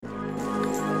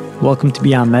Welcome to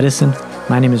Beyond Medicine.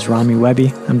 My name is Rami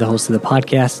Webby. I'm the host of the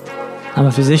podcast. I'm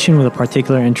a physician with a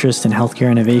particular interest in healthcare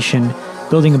innovation,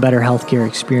 building a better healthcare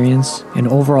experience, and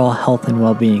overall health and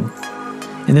well-being.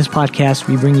 In this podcast,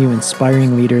 we bring you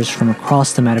inspiring leaders from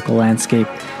across the medical landscape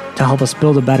to help us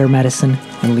build a better medicine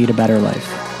and lead a better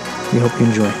life. We hope you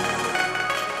enjoy.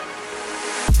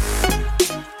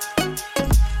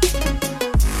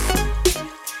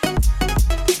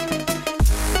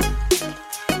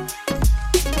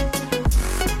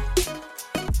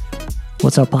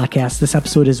 What's up, podcast? This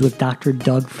episode is with Dr.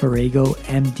 Doug Farago,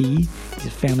 MD. He's a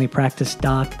family practice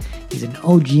doc. He's an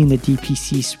OG in the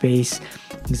DPC space.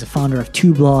 He's the founder of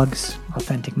two blogs,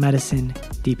 Authentic Medicine,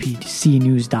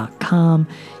 dpcnews.com.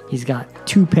 He's got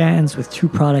two patents with two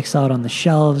products out on the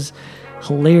shelves.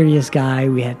 Hilarious guy.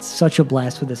 We had such a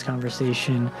blast with this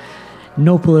conversation.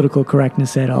 No political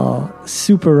correctness at all.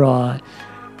 Super raw.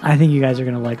 I think you guys are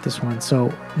going to like this one.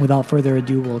 So without further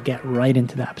ado, we'll get right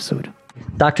into the episode.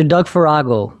 Dr. Doug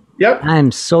Farago. Yep.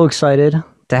 I'm so excited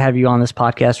to have you on this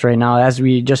podcast right now. As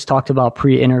we just talked about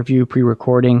pre-interview,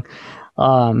 pre-recording,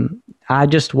 I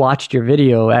just watched your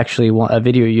video, actually a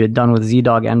video you had done with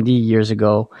ZDogg MD years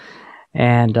ago.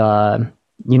 And, I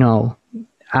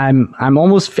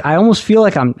almost feel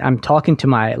like I'm talking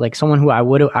to someone who I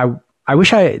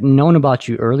wish I had known about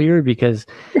you earlier because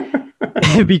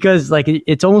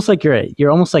it's almost like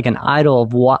you're almost like an idol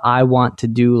of what I want to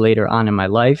do later on in my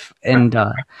life. And,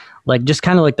 just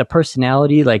kind of like the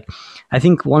personality, I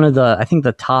think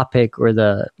the topic or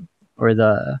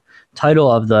the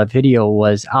title of the video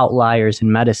was Outliers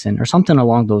in Medicine or something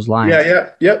along those lines.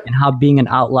 Yep. And how being an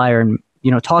outlier and,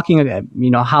 talking about,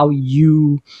 how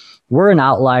you were an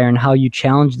outlier and how you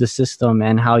challenged the system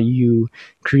and how you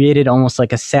created almost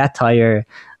like a satire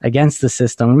against the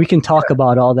system. And we can talk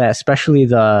about all that, especially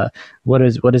the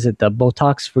the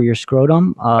Botox for your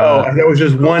scrotum. That was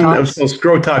just one of those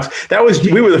Scrotox.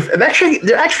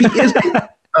 There actually is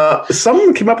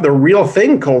someone came up with a real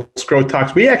thing called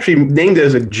Scrotox. We actually named it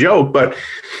as a joke, but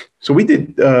so we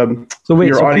did. So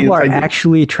people are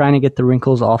actually trying to get the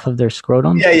wrinkles off of their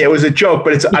scrotum? Yeah, it was a joke,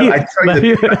 but I'll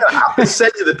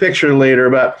send you the picture later.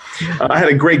 But I had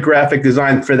a great graphic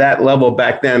design for that level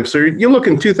back then. So you look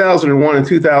in 2001 and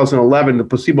 2011, the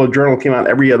Placebo Journal came out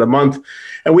every other month,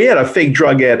 and we had a fake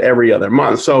drug ad every other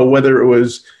month. So whether it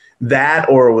was that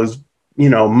or it was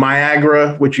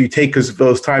Viagra, which you take because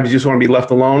those times you just want to be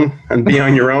left alone and be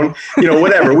on your own,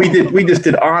 whatever. We just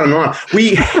did on and on.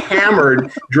 We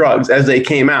hammered drugs as they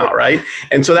came out, right?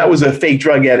 And so that was a fake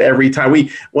drug ad every time. I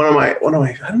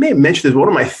may have mentioned this, one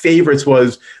of my favorites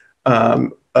was,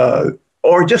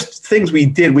 or just things we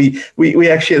did. We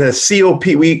actually had a COP.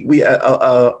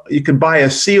 You could buy a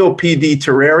COPD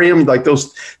terrarium, like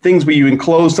those things where you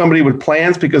enclose somebody with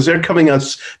plants because they're giving out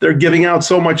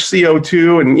so much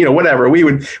CO2 and whatever. We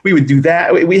would do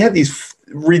that. We had these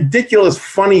ridiculous,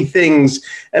 funny things,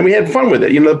 and we had fun with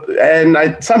it. And I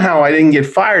didn't get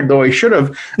fired, though I should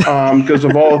have, because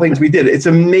of all the things we did. It's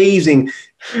amazing,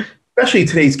 especially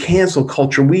today's cancel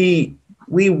culture. We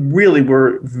really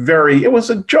were it was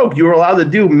a joke. You were allowed to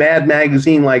do Mad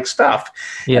Magazine-like stuff.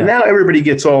 Yeah. And now everybody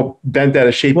gets all bent out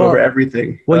of shape over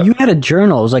everything. Well, you had a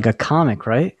journal. It was like a comic,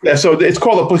 right? Yeah, so it's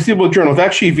called the Placebo Journal.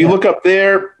 Actually, if you look up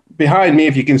there behind me,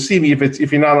 if you can see me,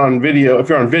 if you're not on video, if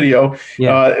you're on video,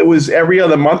 it was every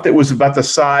other month. It was about the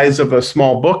size of a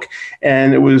small book,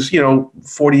 and it was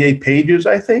 48 pages,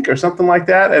 I think, or something like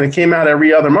that. And it came out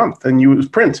every other month, and it was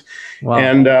print. Wow.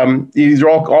 And these are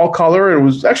all color, and it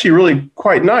was actually really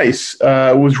quite nice.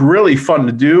 It was really fun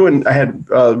to do, and I had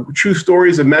true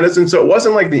stories of medicine. So it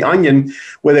wasn't like The Onion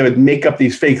where they would make up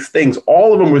these fake things.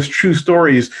 All of them was true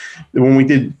stories. When we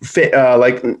did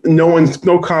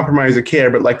no compromise of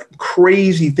care, but like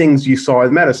crazy things you saw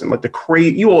in medicine, like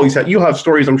you'll have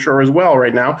stories, I'm sure, as well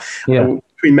right now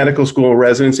between medical school and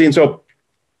residency. And so,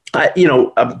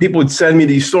 people would send me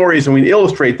these stories, and we'd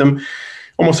illustrate them,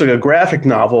 almost like a graphic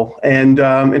novel. And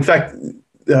in fact,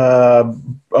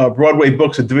 Broadway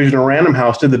Books, a division of Random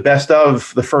House, did the best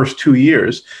of the first 2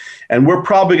 years. And we're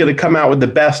probably going to come out with the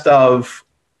best of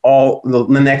all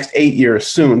the next 8 years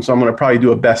soon. So I'm going to probably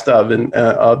do a best of in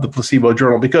the Placebo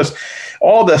Journal, because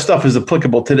all that stuff is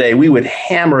applicable today. We would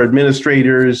hammer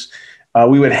administrators.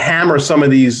 We would hammer some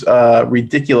of these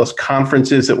ridiculous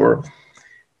conferences that were,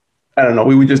 I don't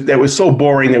know. That was so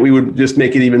boring that we would just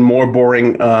make it even more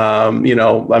boring. I'm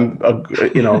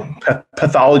a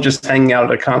pathologist hanging out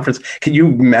at a conference. Can you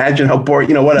imagine how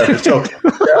boring, whatever.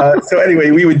 So anyway,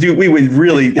 we would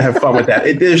really have fun with that.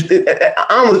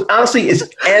 Honestly, it's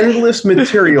endless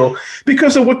material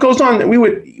because of what goes on.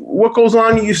 What goes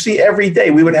on you see every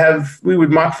day. We would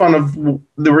make fun of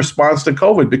the response to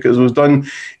COVID because it was done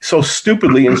so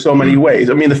stupidly in so many ways.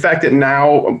 I mean, the fact that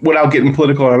now, without getting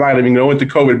political, I'm not even going into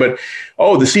COVID, but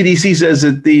the CDC says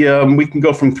that we can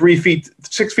go from 6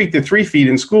 feet to 3 feet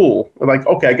in school. We're like,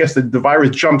 okay, I guess the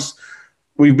virus jumps.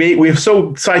 We've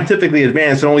so scientifically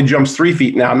advanced, it only jumps 3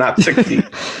 feet now, not 6 feet.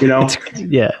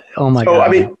 Yeah. Oh my God. So I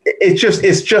mean,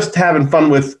 it's just having fun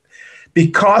with,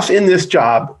 because in this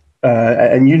job.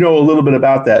 And a little bit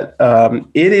about that.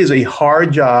 It is a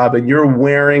hard job, and you're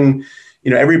wearing,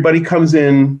 everybody comes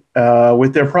in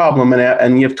with their problem,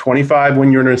 and you have 25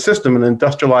 when you're in a system, an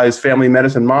industrialized family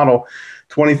medicine model,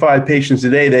 25 patients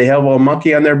a day. They have a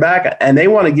monkey on their back, and they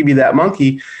want to give you that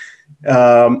monkey.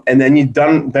 And then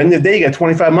then the day you got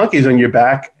 25 monkeys on your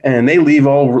back, and they leave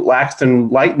all relaxed and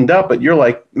lightened up, but you're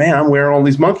like, man, I'm wearing all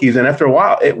these monkeys, and after a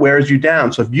while, it wears you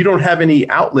down. So if you don't have any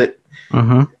outlet.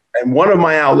 Mm-hmm. And one of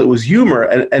my outlet was humor.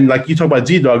 And like you talk about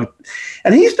Z-Dog,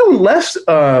 and he's doing less.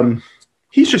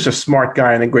 He's just a smart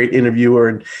guy and a great interviewer.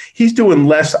 And he's doing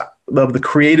less of the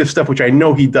creative stuff, which I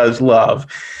know he does love.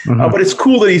 Mm-hmm. But it's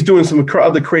cool that he's doing some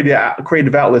other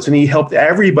creative outlets. And he helped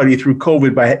everybody through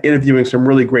COVID by interviewing some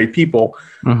really great people.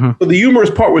 Mm-hmm. But the humorous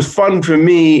part was fun for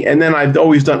me. And then I've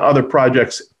always done other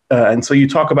projects. And so you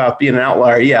talk about being an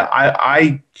outlier. Yeah,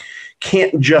 I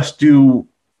can't just do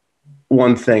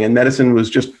one thing. And medicine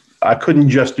was I couldn't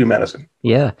just do medicine.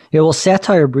 Yeah. Well,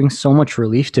 satire brings so much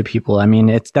relief to people. I mean,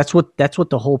 that's what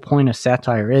the whole point of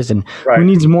satire is. And who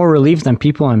needs more relief than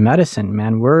people in medicine,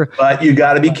 man? But you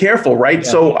got to be careful, right?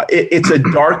 Yeah. So it's a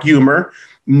dark humor.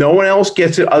 No one else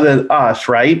gets it other than us,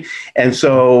 right? And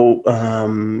so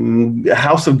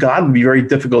House of God would be very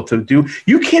difficult to do.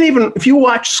 You can't even, if you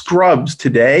watch Scrubs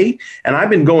today, and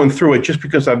I've been going through it just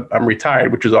because I'm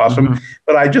retired, which is awesome, mm-hmm.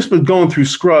 but I just was going through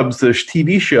Scrubs, the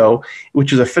TV show,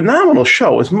 which is a phenomenal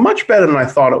show. It's much better than I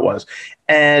thought it was.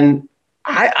 And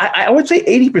I would say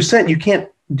 80% you can't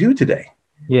do today.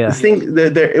 Yeah. The thing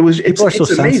that people are so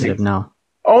amazing. Sensitive now.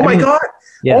 Oh my God.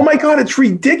 Yeah. Oh my God, it's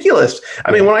ridiculous.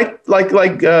 I mean, when I like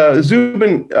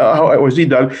Zubin or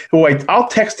Z-Dog, who I'll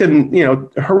text him,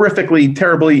 horrifically,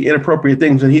 terribly inappropriate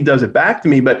things, and he does it back to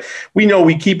me. But we know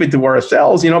we keep it to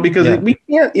ourselves, because we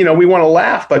can't, we want to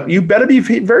laugh, but you better be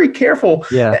very careful.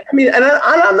 Yeah. I mean, and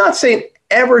I'm not saying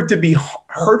ever to be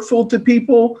hurtful to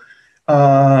people,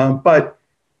 but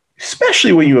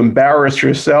especially when you embarrass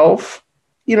yourself.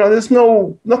 There's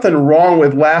nothing wrong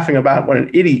with laughing about what an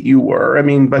idiot you were. I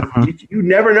mean, but you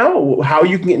never know how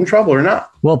you can get in trouble or not.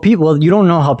 Well, you don't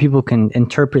know how people can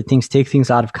interpret things, take things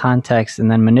out of context,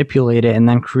 and then manipulate it, and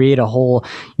then create a whole.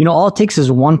 All it takes is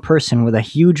one person with a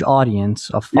huge audience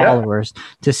of followers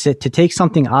to take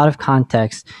something out of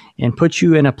context and put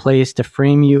you in a place to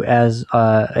frame you as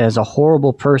a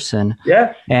horrible person.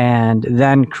 Yeah, and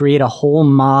then create a whole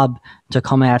mob to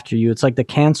come after you. It's like the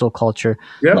cancel culture.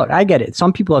 Yep. Look, I get it.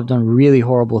 Some people have done really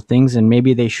horrible things, and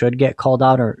maybe they should get called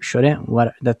out or shouldn't.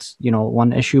 That's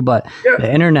one issue. But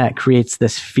the internet creates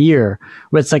this fear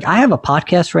where it's like, I have a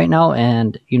podcast right now,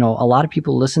 and a lot of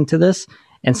people listen to this,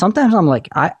 and sometimes I'm like,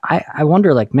 I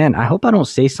wonder, like, man, I hope I don't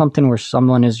say something where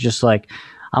someone is just like,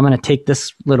 I'm going to take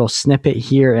this little snippet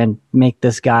here and make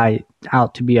this guy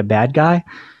out to be a bad guy.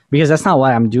 Because that's not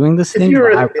why I'm doing this thing.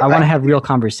 I want to have real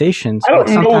conversations. I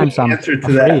don't know the answer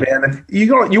to that, man.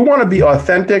 You want to be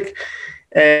authentic,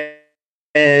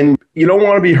 and you don't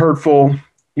want to be hurtful.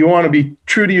 You want to be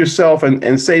true to yourself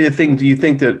and say the things you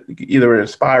think that either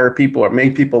inspire people or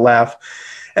make people laugh.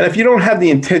 And if you don't have the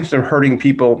intention of hurting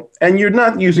people, and you're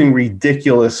not using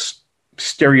ridiculous,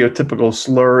 stereotypical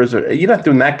slurs, or you're not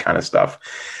doing that kind of stuff.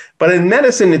 But in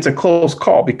medicine, it's a close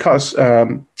call because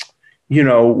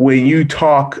when you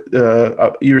talk,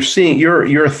 you're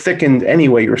thickened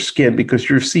anyway, your skin,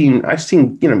 because I've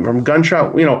seen, from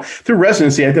gunshot, through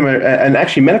residency, I did and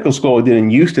actually medical school I did in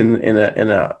Houston in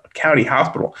a county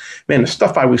hospital. Man, the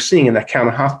stuff I was seeing in that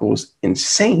county hospital was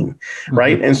insane. Mm-hmm.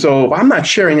 Right. And so if I'm not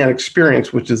sharing that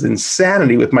experience, which is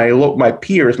insanity, with my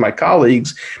peers, my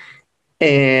colleagues,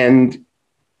 and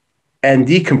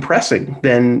decompressing,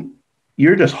 then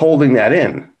you're just holding that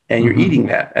in. And you're eating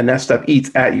that, and that stuff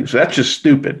eats at you. So that's just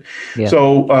stupid. Yeah.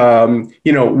 So,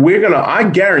 I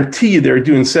guarantee you they're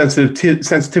doing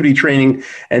sensitivity training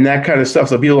and that kind of stuff.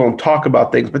 So people don't talk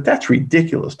about things, but that's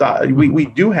ridiculous. We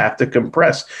do have to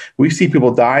compress. We see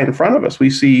people die in front of us. We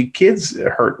see kids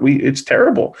hurt. It's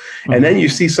terrible. Mm-hmm. And then you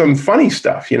see some funny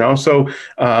stuff, So,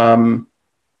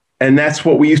 and that's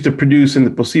what we used to produce in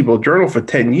the Placebo Journal for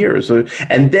 10 years.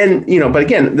 And then, but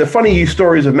again, the funny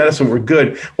stories of medicine were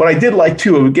good. What I did like,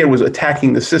 too, again, was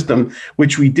attacking the system,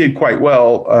 which we did quite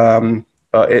well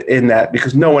in that,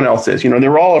 because no one else is.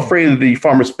 They're all afraid of the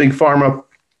big pharma.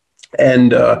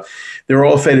 And they're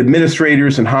all afraid of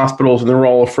administrators and hospitals, and they're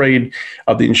all afraid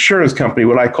of the insurance company,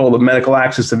 what I call the medical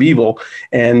axis of evil.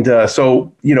 And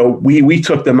so, we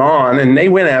took them on, and they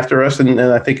went after us. And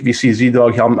I think if you see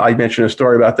ZDogg, I mentioned a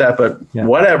story about that, but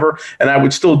whatever. And I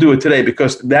would still do it today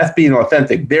because that's being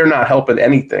authentic. They're not helping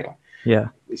anything. Yeah.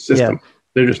 The system. Yeah.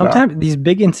 They're just sometimes not. These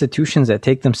big institutions that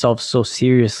take themselves so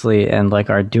seriously and like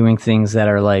are doing things that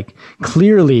are like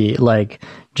clearly like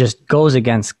just goes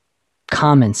against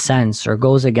common sense or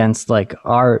goes against like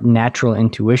our natural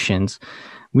intuitions.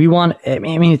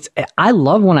 I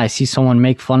love when I see someone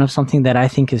make fun of something that I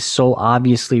think is so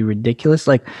obviously ridiculous.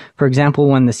 Like, for example,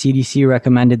 when the CDC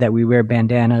recommended that we wear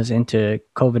bandanas into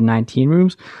COVID-19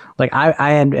 rooms, like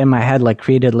I had in my head, like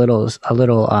created a little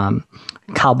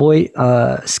cowboy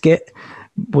skit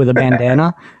with a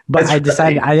bandana, but I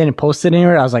decided I didn't post it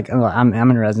anywhere. I was like, oh, I'm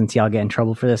in residency. I'll get in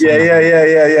trouble for this.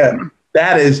 Yeah.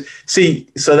 That is,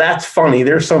 so that's funny.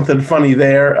 There's something funny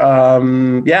there.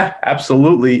 Yeah,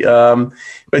 absolutely. But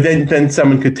then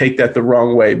someone could take that the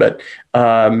wrong way. But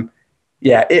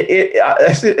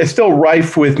it's still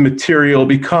rife with material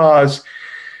because,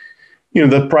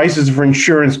 the prices for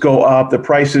insurance go up. The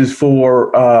prices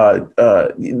for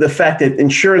the fact that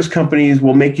insurance companies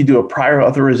will make you do a prior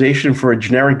authorization for a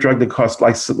generic drug that costs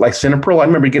like Cinepril. I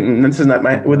remember getting this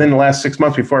within the last 6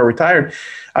 months before I retired.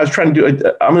 I was trying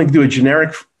to I'm going to do a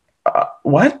generic.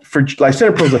 What for? Like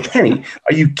Cinepril is a penny.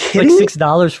 Are you kidding? Like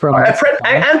 $6 for a month.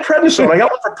 And prednisone. I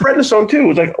got one for prednisone too. It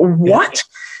was like what?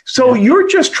 So you're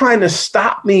just trying to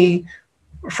stop me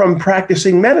from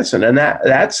practicing medicine, and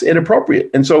that's inappropriate.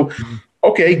 And so,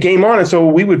 okay, game on. And so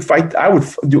we would fight. I would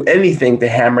do anything to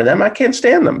hammer them. I can't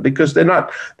stand them because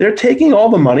they're taking all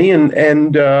the money,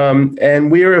 and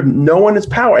no one has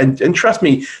power. And trust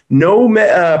me, no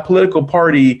political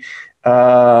party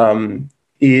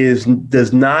does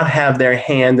not have their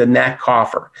hand in that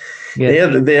coffer. Yeah.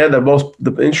 They're the most.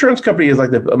 The insurance company is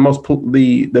like the most.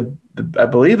 I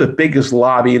believe the biggest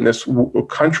lobby in this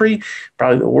country,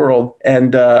 probably the world,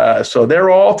 and so they're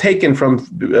all taken from.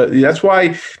 That's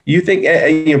why you think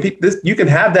you can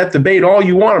have that debate all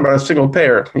you want about a single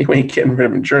payer. You ain't getting rid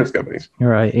of insurance companies.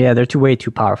 You're right. Yeah, they're way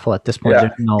too powerful at this point.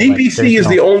 Yeah. DPC is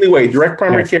the only way. Direct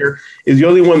primary care is the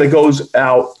only one that goes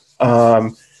out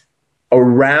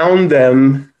around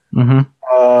them. Mm-hmm.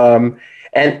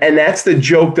 And that's the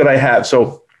joke that I have.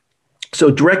 So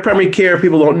direct primary care,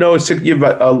 people don't know, you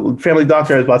have a family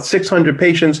doctor has about 600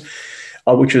 patients,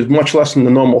 which is much less than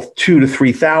the normal 2,000 to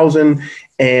 3,000.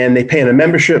 And they pay in a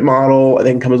membership model.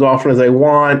 They can come as often as they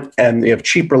want. And they have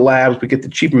cheaper labs. We get the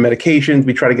cheaper medications.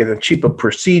 We try to get the cheaper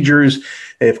procedures.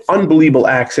 They have unbelievable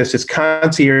access. It's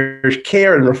concierge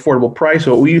care at an affordable price.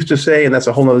 So what we used to say, and that's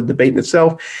a whole other debate in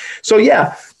itself. So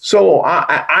yeah. So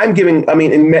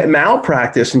in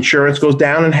malpractice, insurance goes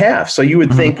down in half. So you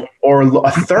would think, or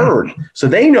a third. So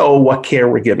they know what care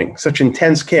we're giving, such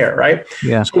intense care, right?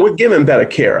 Yeah. So we're giving better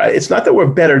care. It's not that we're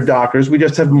better doctors. We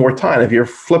just have more time. If you're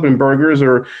flipping burgers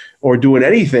or doing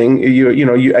anything, and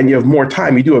you have more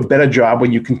time, you do a better job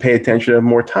when you can pay attention and have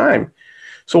more time.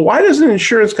 So why doesn't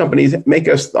insurance companies make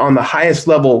us on the highest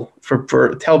level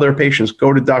for tell their patients,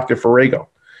 go to Dr. Farrago?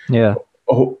 Yeah.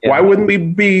 Why wouldn't we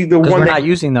be the one? We're not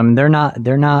using them. They're not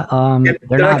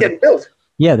getting built.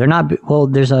 Yeah, they're not. Well,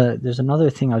 there's another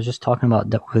thing I was just talking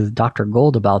about with Dr.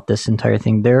 Gold about this entire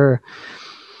thing.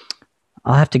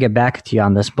 I'll have to get back to you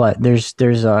on this, but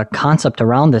there's a concept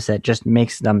around this that just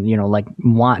makes them,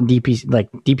 want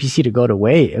DPC to go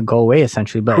away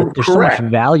essentially. But there's so much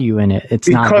value in it. It's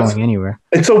not going anywhere.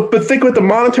 And so, but think with the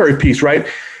monetary piece, right?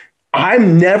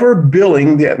 I'm never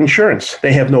billing the insurance.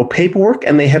 They have no paperwork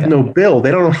and they have no bill.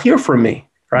 They don't hear from me,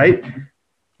 right?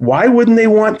 Why wouldn't they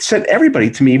send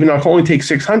everybody to me, even though I can only take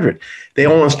 600? They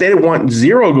want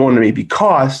 0 going to me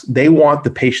because they want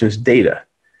the patient's data.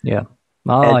 Yeah.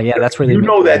 Oh, and that's where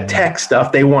that tech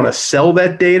stuff. They want to sell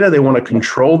that data. They want to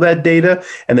control that data,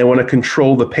 and they want to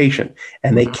control the patient.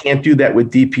 And they can't do that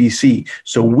with DPC.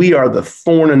 So we are the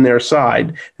thorn in their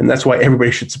side, and that's why everybody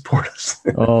should support us.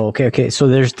 Oh, okay. So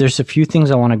there's a few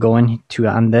things I want to go into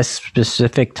on this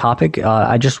specific topic.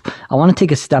 I want to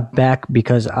take a step back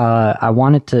because I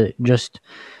wanted to just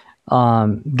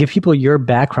give people your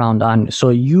background on. So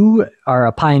you are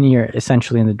a pioneer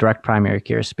essentially in the direct primary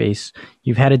care space.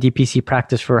 You've had a DPC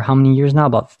practice for how many years now?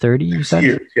 About 30, you said?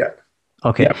 Years, yeah.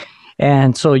 Okay. Yeah.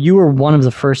 And so you were one of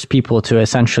the first people to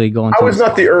essentially go into I was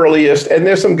not the earliest, and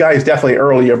there's some guys definitely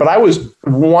earlier, but I was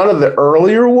one of the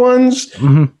earlier ones.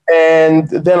 Mm-hmm. And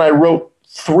then I wrote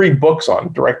 3 books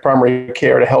on direct primary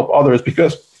care to help others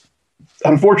because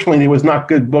unfortunately, there was not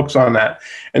good books on that.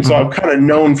 And so I'm kind of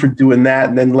known for doing that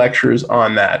and then lectures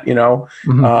on that,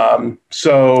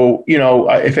 So,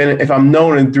 if I'm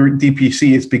known in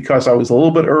DPC, it's because I was a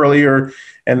little bit earlier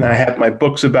and I had my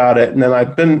books about it. And then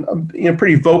I've been,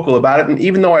 pretty vocal about it. And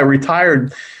even though I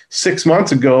retired 6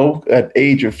 months ago at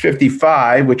age of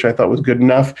 55, which I thought was good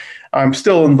enough, I'm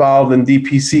still involved in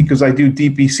DPC because I do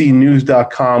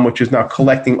dpcnews.com, which is now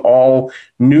collecting all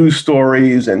news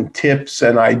stories and tips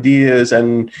and ideas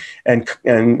and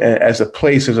as a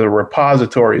place, as a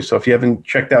repository. So if you haven't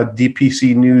checked out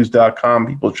dpcnews.com,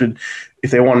 people should,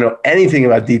 if they want to know anything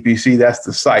about DPC, that's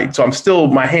the site. So I'm still,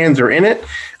 my hands are in it,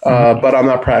 but I'm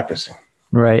not practicing.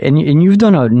 Right, and you've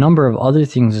done a number of other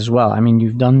things as well. I mean,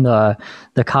 you've done the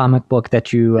comic book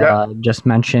that you just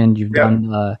mentioned. You've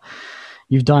done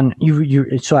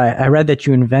So I read that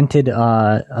you invented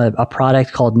a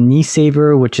product called Knee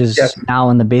Saver, which is now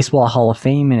in the Baseball Hall of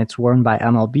Fame, and it's worn by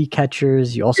MLB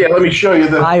catchers. You also let me show you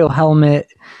the cryo helmet,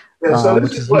 so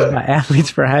which is used by athletes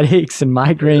for headaches and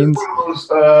migraines.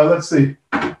 Let's see,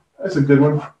 that's a good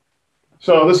one.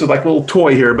 So this is like a little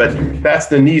toy here, but that's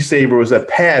the Knee Saver. Was a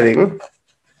padding.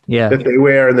 That they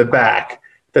wear in the back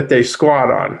that they squat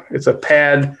on. It's a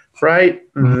pad right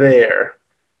there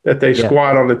that they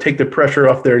squat on to take the pressure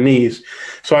off their knees.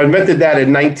 So I invented that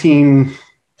in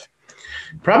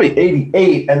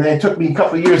 1988, and then it took me a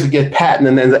couple of years to get patent,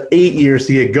 and then 8 years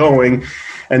to get going,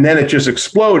 and then it just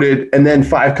exploded, and then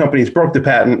 5 companies broke the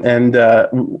patent, and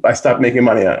I stopped making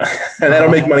money on it, and I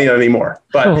don't make money on it anymore.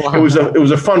 But it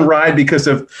was a fun ride because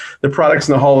of the products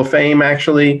in the Hall of Fame.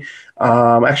 Actually,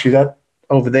 that.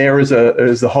 Over there is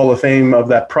the Hall of Fame of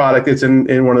that product. It's in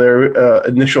one of their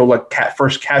initial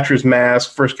first catcher's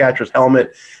mask, first catcher's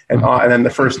helmet, and then the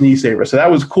first Knee Saver. So that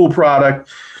was a cool product.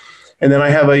 And then I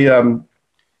have and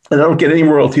I don't get any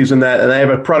royalties in that. And I have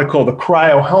a product called the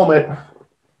Cryo Helmet,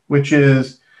 which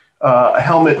is a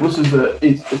helmet. This is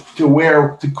it's to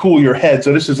wear to cool your head.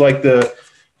 So this is like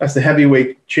that's the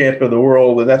heavyweight champ of the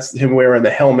world. And that's him wearing the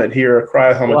helmet here, a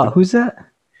cryo helmet. Wow, who's that?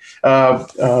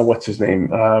 What's his name?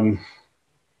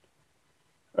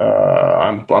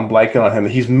 I'm blanking on him.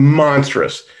 He's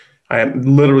monstrous. I am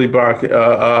literally blanking.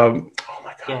 Oh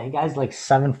my god! Yeah, the guy's like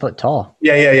 7 foot tall.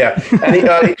 Yeah. And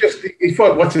he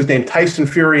fought. What's his name? Tyson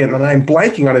Fury, and I'm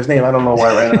blanking on his name. I don't know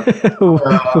why right now. We'll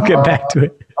get back to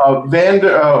it. Vander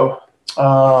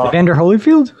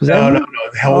Holyfield? No.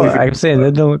 I'm saying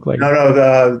that don't look like. No.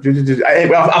 I'll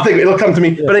think it'll come to me.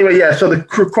 Yeah. But anyway, so the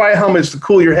cryo helmet is to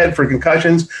cool your head for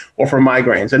concussions or for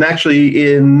migraines. And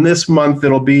actually, in this month,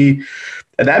 it'll be.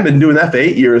 And I've been doing that for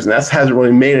 8 years, and that hasn't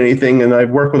really made anything. And I've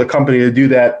worked with a company to do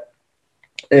that.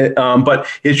 But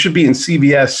it should be in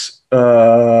CBS.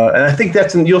 And I think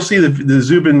you'll see the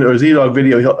Zubin or Z-Dog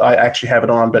video. I actually have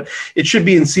it on, but it should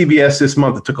be in CBS this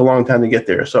month. It took a long time to get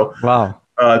there. So wow.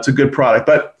 It's a good product.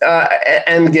 But,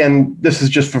 and again, this is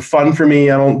just for fun for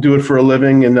me. I don't do it for a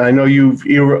living. And I know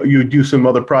you do some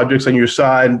other projects on your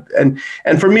side. And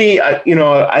for me, I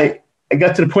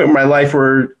got to the point in my life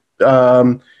where,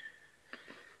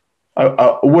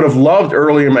 I would have loved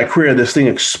earlier in my career. This thing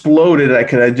exploded. I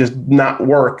could just not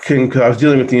work because I was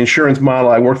dealing with the insurance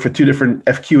model. I worked for 2 different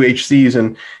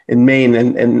FQHCs in Maine,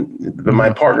 and my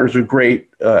partners were great,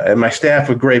 and my staff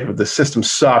were great, but the system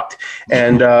sucked.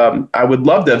 And I would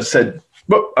love to have said,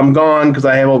 "Well, I'm gone because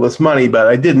I have all this money," but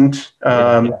I didn't.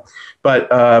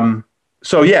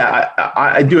 So yeah,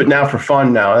 I do it now for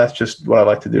fun. Now that's just what I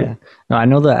like to do. Yeah. No, I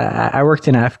know that I worked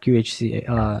in FQHC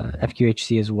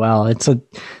as well. It's got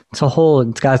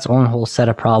its own whole set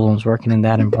of problems working in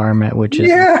that environment, which is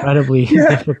incredibly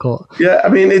difficult. Yeah, I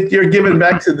mean, you're giving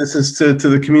back to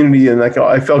the community, and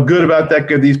I felt good about that.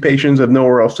 Give these patients have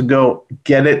nowhere else to go.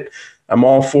 Get it? I'm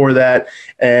all for that,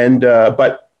 and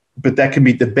but that can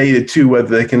be debated too,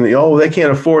 whether they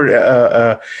can't afford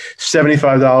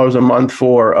 $75 a month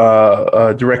for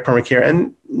direct primary care,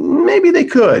 and maybe they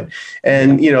could.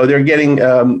 And they're getting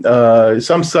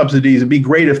some subsidies. It'd be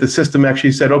great if the system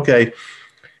actually said, okay,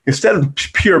 instead of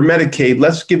pure Medicaid,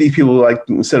 let's give these people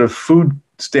instead of food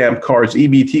stamp cards,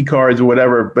 EBT cards or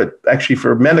whatever, but actually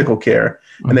for medical care,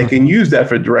 and they can use that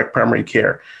for direct primary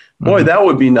care. Boy, that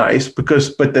would be nice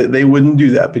but they wouldn't do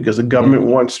that because the government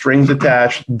wants strings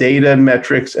attached, data and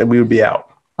metrics, and we would be out.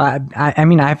 I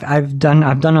mean, I've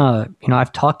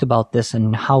talked about this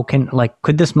and how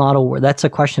could this model work? That's a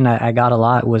question I got a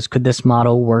lot was, could this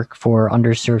model work for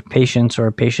underserved patients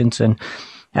or patients in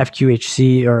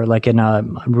FQHC or like in a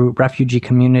refugee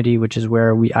community, which is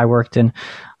where I worked in.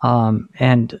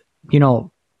 And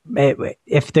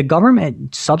if the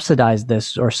government subsidized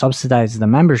this or subsidized the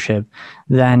membership,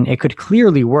 then it could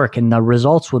clearly work and the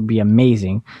results would be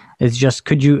amazing. It's just,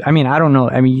 I don't know.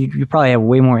 I mean, you probably have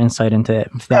way more insight into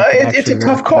it. It's a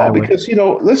tough call because,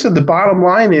 listen, the bottom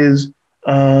line is,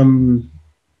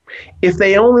 if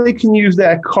they only can use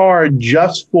that card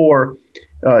just for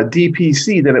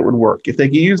DPC, then it would work. If they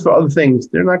can use it for other things,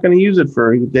 they're not going to use it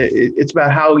for. It's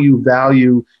about how you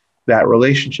value that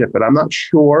relationship, and I'm not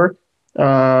sure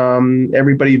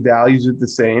everybody values it the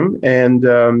same, and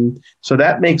so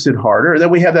that makes it harder. Then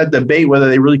we have that debate whether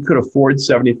they really could afford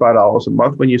 $75 a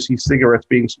month when you see cigarettes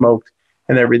being smoked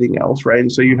and everything else, right?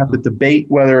 And so you have to debate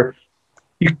whether.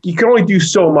 You can only do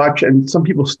so much, and some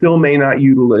people still may not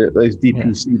utilize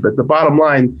DPC. But the bottom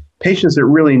line, patients that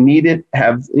really need it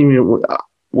have,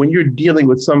 when you're dealing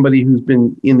with somebody who's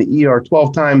been in the ER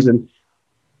 12 times and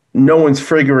no one's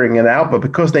figuring it out, but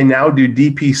because they now do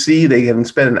DPC, they can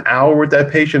spend an hour with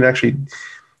that patient and actually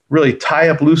really tie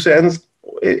up loose ends.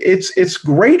 It's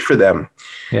great for them.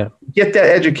 Yeah. Get that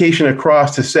education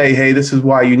across to say, hey, this is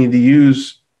why you need to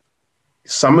use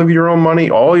some of your own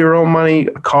money, all your own money,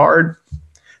 a card.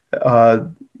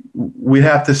 We'd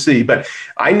have to see. But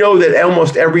I know that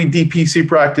almost every DPC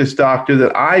practice doctor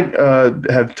that I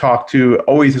have talked to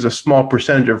always has a small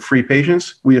percentage of free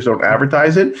patients. We just don't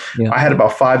advertise it. Yeah. I had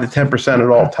about 5 to 10% at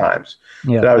all times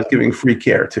that I was giving free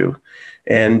care to.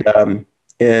 And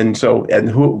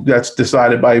who that's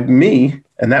decided by me.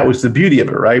 And that was the beauty of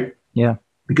it, right? Yeah.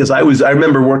 Because I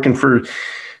remember working for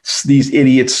these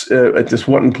idiots at this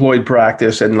one employed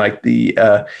practice, and like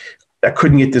I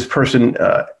couldn't get this person,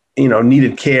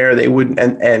 needed care. They wouldn't,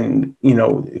 and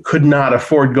could not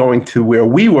afford going to where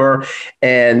we were.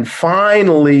 And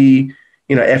finally,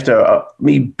 after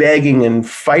me begging and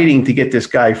fighting to get this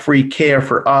guy free care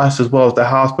for us as well as the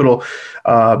hospital,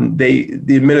 the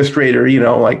administrator,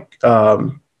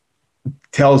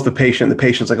 tells the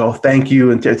patient's like, oh, thank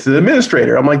you. And to the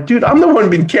administrator, I'm like, dude, I'm the one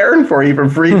been caring for you for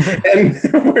free. And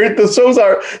so's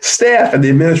our staff. And the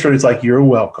administrator's like, you're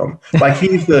welcome. Like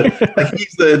he's the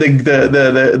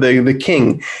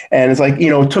king. And it's like,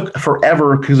 it took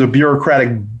forever because of bureaucratic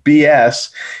BS.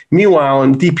 Meanwhile,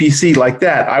 in DPC like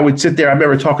that, I would sit there. I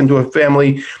remember talking to a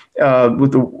family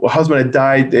with the husband had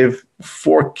died. They have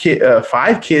 5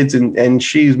 kids and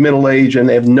she's middle-aged and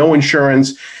they have no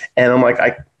insurance. And I'm like,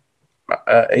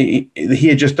 he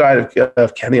had just died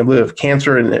of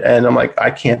cancer, and I'm like, I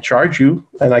can't charge you,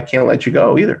 and I can't let you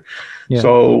go either. Yeah.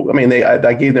 So,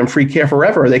 I gave them free care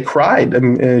forever. They cried.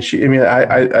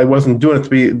 I wasn't doing it to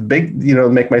be big,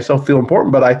 make myself feel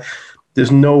important, but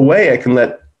there's no way I can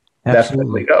let that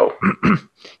family go.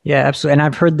 Yeah, absolutely. And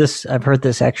I've heard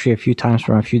this actually a few times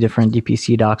from a few different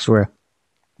DPC docs where,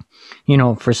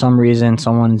 for some reason,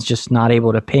 someone's just not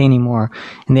able to pay anymore,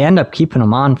 and they end up keeping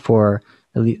them on for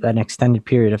an extended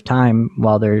period of time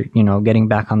while they're, getting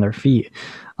back on their feet.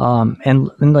 And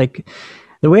like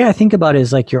the way I think about it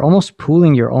is like, you're almost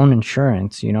pooling your own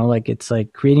insurance, like it's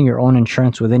like creating your own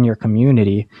insurance within your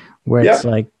community where it's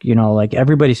like, like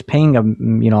everybody's paying a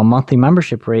monthly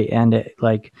membership rate, and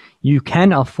you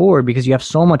can afford, because you have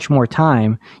so much more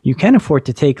time, you can afford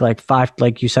to take like 5 to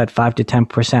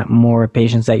 10% more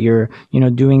patients that you're,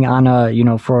 doing on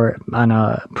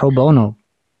a pro bono.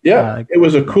 Yeah, it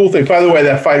was a cool thing. By the way,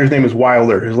 that fighter's name is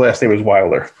Wilder. His last name is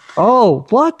Wilder. Oh,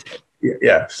 what?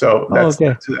 Yeah. So that's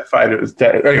who that fighter is.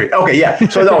 Anyway, okay, yeah.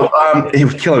 So no, he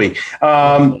was killing me.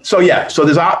 So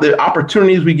there's the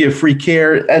opportunities. We give free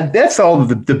care, and that's all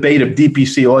the debate of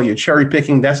DPC. Oh, you're cherry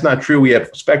picking. That's not true. We have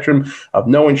a spectrum of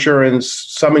no insurance,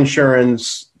 some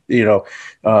insurance,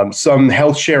 some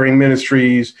health sharing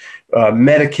ministries,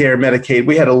 Medicare, Medicaid.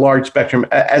 We had a large spectrum,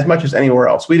 as much as anywhere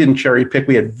else. We didn't cherry pick.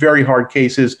 We had very hard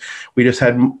cases. We just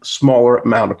had smaller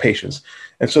amount of patients.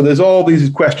 And so there's all these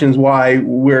questions why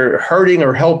we're hurting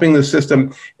or helping the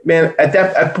system. Man, at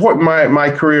that point in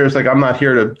my career, it's like, I'm not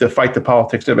here to fight the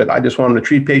politics of it. I just wanted to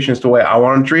treat patients the way I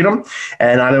want to treat them,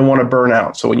 and I didn't want to burn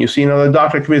out. So when you see another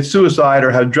doctor commit suicide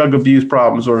or have drug abuse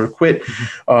problems or quit,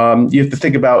 you have to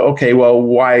think about, okay, well,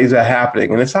 why is that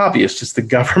happening? And it's obvious. It's the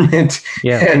government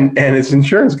and it's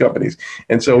insurance companies.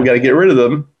 And so we got to get rid of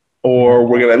them, or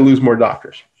we're going to lose more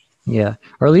doctors. Yeah.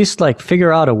 Or at least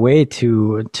figure out a way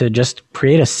to just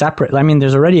create a separate,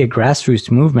 there's already a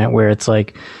grassroots movement where it's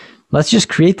like, let's just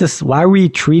create this. Why are we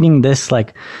treating this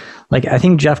like I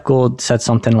think Jeff Gold said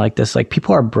something like this, like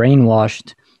people are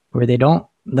brainwashed where they don't,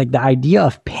 like the idea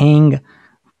of paying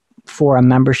for a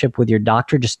membership with your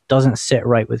doctor just doesn't sit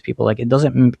right with people. Like it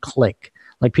doesn't click.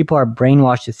 Like people are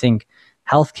brainwashed to think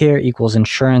healthcare equals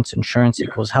insurance, insurance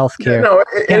equals healthcare. Yeah, no,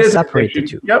 it is separate the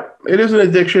two. Yep, it is an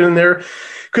addiction in there.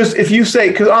 Because if you say,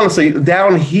 because honestly,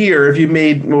 down here, if you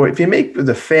make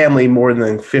the family more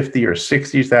than 50 or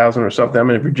 60,000 or something, I'm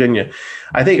in Virginia,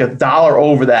 I think $1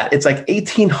 over that, it's like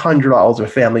 $1,800 a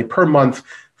family per month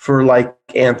for like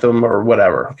Anthem or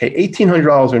whatever. Okay,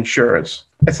 $1,800 insurance.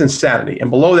 That's insanity. And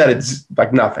below that, it's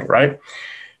like nothing, right?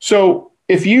 So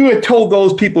if you had told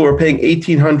those people who are paying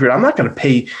 $1,800, I'm not going to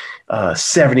pay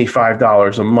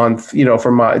 $75 a month,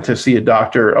 to see a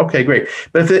doctor. Okay, great.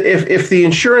 But if the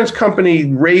insurance company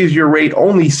raised your rate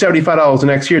only $75 the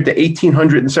next year to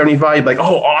 $1,875, you'd be like,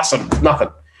 oh, awesome, nothing.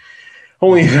 It's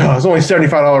only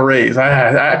 $75 raise.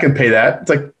 I can pay that. It's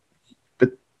like,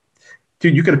 but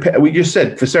dude, you could pay. We just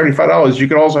said for $75, you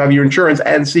could also have your insurance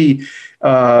and see.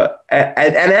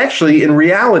 And actually, in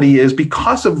reality, is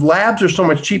because of labs are so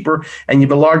much cheaper and you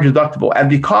have a large deductible, and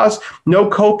because no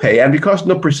copay, and because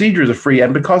no procedures are free,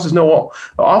 and because there's no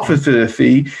office visit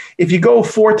fee, if you go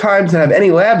 4 times and have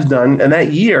any labs done in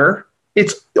that year,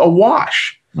 it's a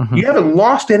wash. Mm-hmm. You haven't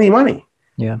lost any money.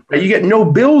 Yeah, you get no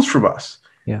bills from us.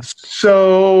 Yeah.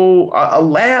 So a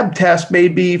lab test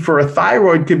maybe for a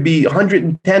thyroid could be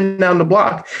 $110 down the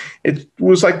block. It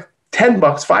was like $10,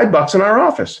 $5 in our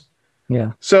office.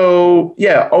 Yeah. So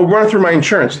run through my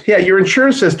insurance. Yeah, your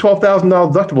insurance says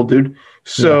 $12,000 deductible, dude.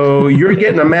 So you're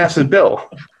getting a massive bill,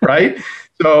 right?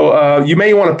 So you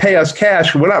may want to pay us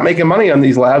cash. We're not making money on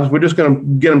these labs. We're just going to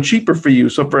get them cheaper for you.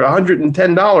 So for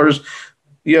 $110,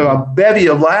 you have a bevy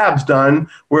of labs done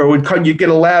where you get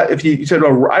a lab. If you said,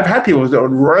 "Oh, I've had people who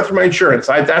run through my insurance.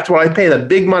 That's what I pay that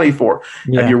big money for."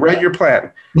 Yeah. Have you read your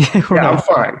plan? Right. Yeah, I'm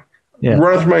fine. Yeah.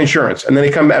 Run it through my insurance. And then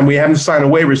they come back and we haven't signed a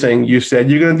waiver saying you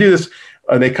said you're going to do this.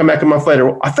 They come back a month later,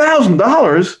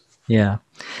 $1,000. Yeah.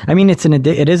 I mean, it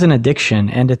is an addiction,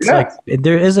 and it's like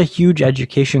there is a huge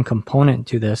education component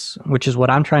to this, which is what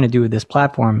I'm trying to do with this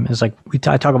platform. Is like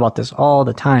I talk about this all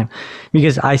the time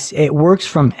because it works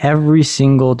from every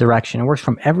single direction. It works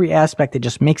from every aspect. It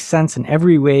just makes sense in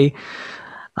every way.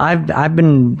 I've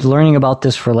been learning about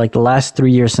this for like the last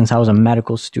 3 years since I was a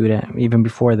medical student, even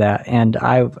before that. And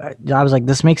I was like,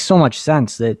 this makes so much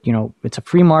sense that, it's a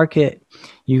free market.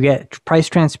 You get price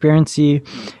transparency.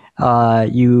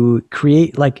 You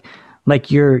create like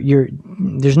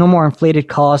there's no more inflated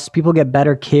costs. People get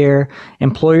better care.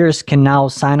 Employers can now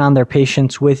sign on their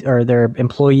patients or their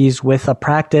employees with a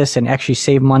practice and actually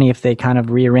save money if they kind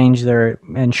of rearrange their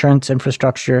insurance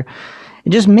infrastructure. It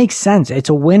just makes sense. It's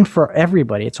a win for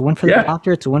everybody. It's a win for the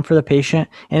doctor. It's a win for the patient,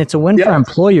 and it's a win for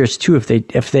employers too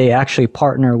if they actually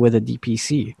partner with a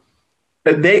DPC.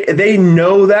 They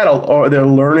know that, or they're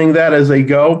learning that as they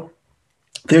go.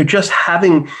 They're just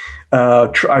having.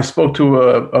 I've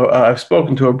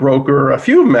spoken to a broker, a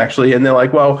few of them actually, and they're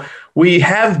like, "Well, we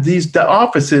have these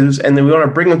offices, and then we want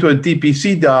to bring them to a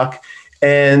DPC doc."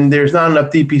 And there's not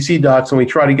enough DPC docs, and we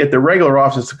try to get the regular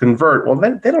offices to convert. Well,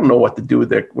 they don't know what to do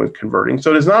with converting.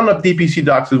 So there's not enough DPC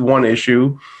docs is one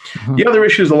issue. Mm-hmm. The other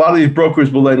issue is a lot of these brokers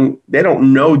they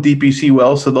don't know DPC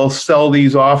well, so they'll sell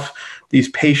these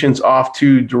patients off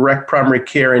to direct primary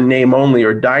care in name only,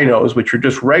 or DINOs, which are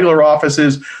just regular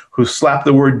offices who slap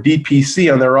the word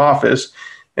DPC on their office.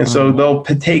 And so they'll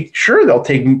take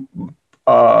 $70,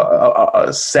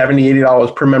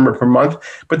 $80 per member per month,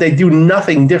 but they do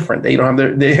nothing different. They don't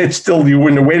have you're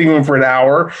in the waiting room for an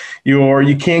hour,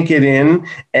 you can't get in,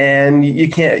 and you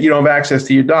don't have access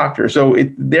to your doctor. So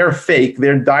they're fake,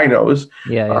 they're DINOs.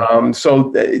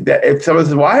 So if someone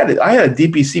says, well, I had a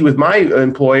DPC with my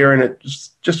employer, and it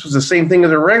just was the same thing as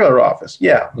a regular office.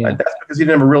 Yeah. That's because you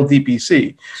didn't have a real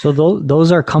DPC. So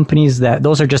those are companies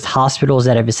those are just hospitals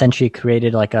that have essentially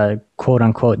created like a quote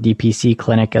unquote DPC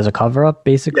clinic as a cover up,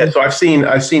 basically. Yeah. So I've seen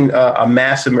a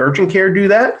massive urgent care do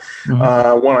that.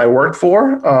 Mm-hmm. When I worked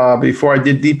for, before I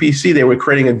did DPC, they were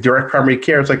creating a direct primary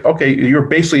care. It's like, okay, you're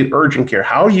basically an urgent care.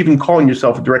 How are you even calling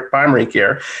yourself a direct primary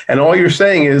care? And all you're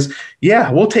saying is,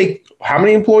 we'll take how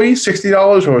many employees?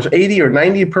 $60 or $80 or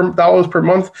 $90 per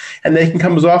month, and they can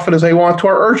come as often as they want to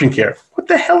our urgent care. What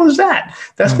the hell is that?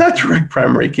 That's not direct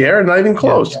primary care, not even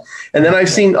close. And then I've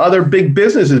seen other big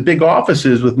businesses, big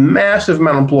offices with massive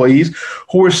amount of employees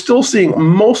who are still seeing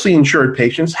mostly insured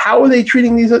patients. How are they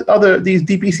treating these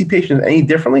DPC patients any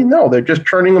differently? No, they're just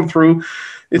churning them through.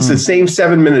 It's the same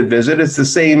 7-minute visit. It's the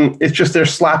same. It's just they're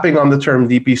slapping on the term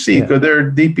DPC because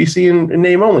they're DPC in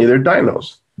name only. They're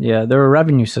DINOs. Yeah, they're a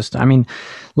revenue system. I mean,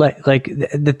 like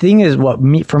the thing is, what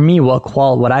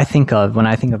I think of when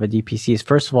I think of a DPC is,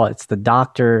 first of all, it's the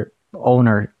doctor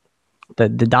owner, the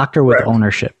doctor with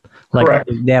ownership. Like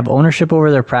they have ownership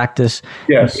over their practice.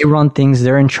 Yes. They run things.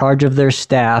 They're in charge of their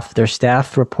staff. Their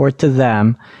staff report to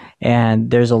them. and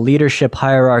there's a leadership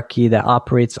hierarchy that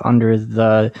operates under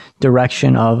the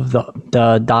direction of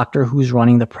the doctor who's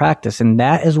running the practice. And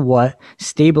that is what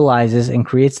stabilizes and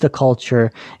creates the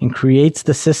culture and creates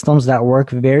the systems that work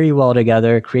very well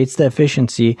together, creates the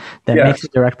efficiency that makes the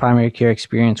direct primary care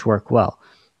experience work well.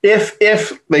 If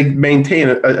they maintain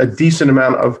a decent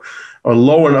amount of, or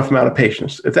low enough amount of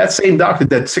patients. If that same doctor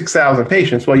did 6,000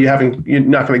 patients, well, you're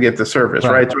not going to get the service,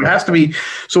 right? So it has to be.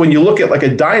 So when you look at like a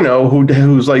dyno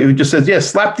who just says, yes,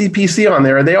 slap DPC on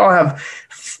there, and they all have,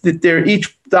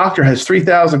 each doctor has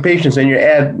 3,000 patients, and you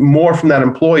add more from that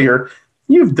employer,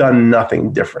 you've done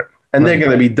nothing different, and they're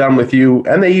going to be done with you,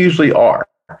 and they usually are.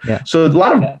 Yeah. So a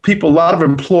lot of people, a lot of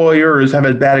employers have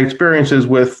had bad experiences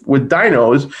with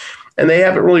dynos. And they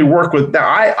haven't really worked with. Now,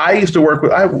 I used to work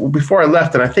with, before I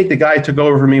left, and I think the guy who took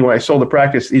over for me when I sold the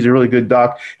practice, he's a really good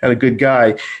doc and a good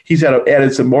guy. He's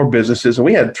added some more businesses, and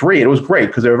we had 3. And it was great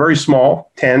because they were very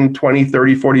small, 10, 20,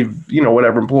 30, 40,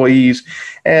 whatever employees.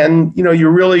 And, you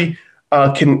really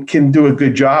can do a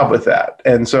good job with that.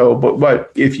 And so,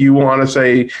 but if you want to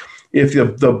say, if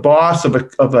the boss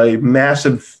of a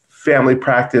massive family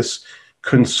practice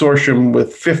consortium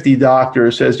with 50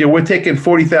 doctors says, we're taking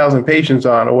 40,000 patients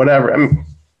on or whatever. I mean,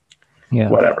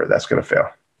 whatever, that's going to fail.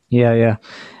 Yeah.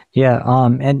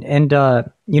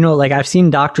 Like I've seen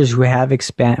doctors who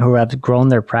have grown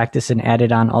their practice and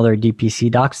added on other DPC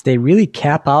docs. They really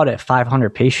cap out at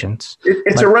 500 patients.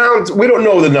 It's around, we don't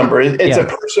know the number. It's a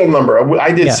personal number.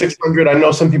 I did 600. I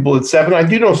know some people did 7. I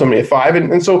do know somebody at 5.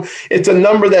 And so it's a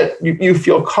number that you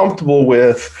feel comfortable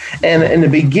with. And in the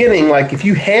beginning, like if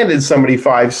you handed somebody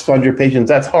 500 patients,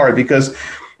 that's hard because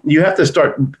you have to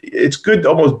start. It's good to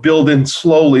almost build in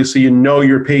slowly so you know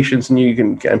your patients and you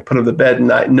can put them to bed and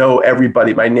not know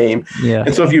everybody by name. Yeah.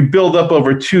 And so if you build up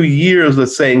over 2 years,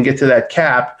 let's say, and get to that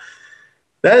cap,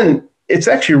 then it's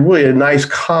actually really a nice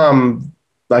calm,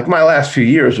 like my last few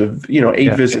years of,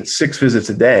 8 visits, 6 visits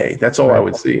a day. That's all I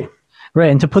would see. Right.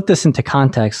 And to put this into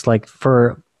context, like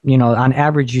for, on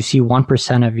average, you see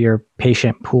 1% of your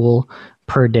patient pool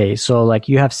per day. So like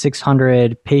you have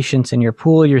 600 patients in your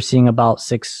pool, you're seeing about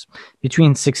around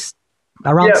 6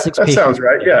 patients. That sounds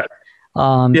right. Yeah.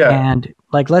 And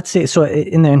like, let's say, so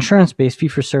in the insurance-based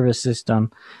fee-for-service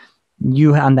system,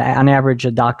 you on average,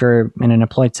 a doctor in an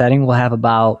employed setting will have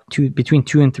about between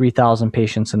 2,000 and 3,000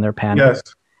 patients in their panel. Yes.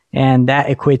 And that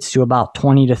equates to about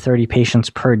 20 to 30 patients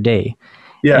per day.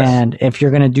 Yes. And if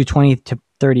you're going to do 20 to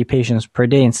 30 patients per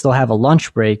day and still have a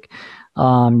lunch break,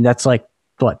 that's like,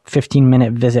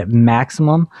 15-minute visit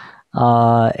maximum.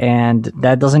 And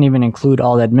that doesn't even include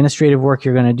all the administrative work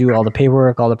you're going to do, all the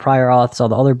paperwork, all the prior auths, all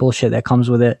the other bullshit that comes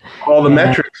with it. All the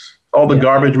metrics, all the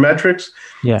garbage metrics.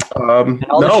 Yeah. And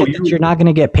all the shit that you're not going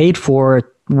to get paid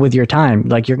for with your time.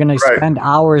 Like you're going to spend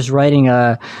hours writing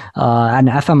an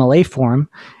FMLA form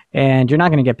and you're not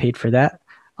going to get paid for that.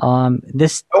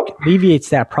 This alleviates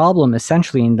that problem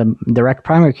essentially in the direct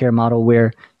primary care model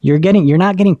where you're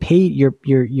not getting paid.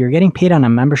 You're getting paid on a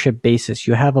membership basis.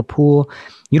 You have a pool.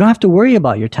 You don't have to worry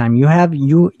about your time.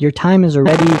 Your time is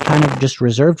already kind of just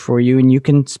reserved for you, and you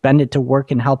can spend it to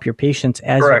work and help your patients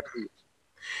as correct.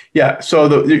 Yeah.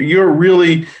 So you're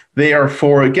really there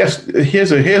for. I guess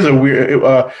here's a weird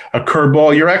a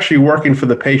curveball. You're actually working for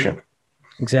the patient.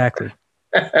 Exactly.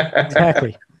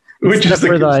 Which is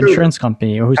for the insurance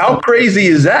company. How crazy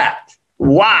is that?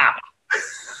 Wow.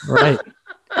 Right.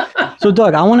 So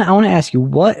Doug, I want to ask you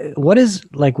what is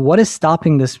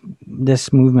stopping this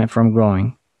movement from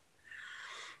growing?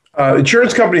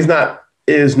 Insurance companies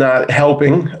is not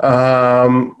helping.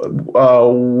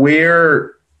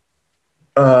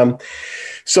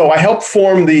 So I helped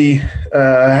form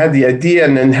had the idea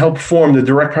and then helped form the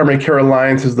Direct Primary Care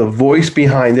Alliance as the voice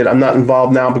behind it. I'm not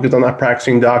involved now because I'm not a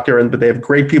practicing doctor, but they have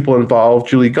great people involved,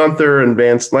 Julie Gunther and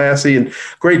Vance Lassie and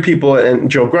great people,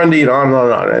 and Joe Grundy and on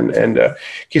and on, and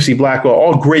Kissy Blackwell,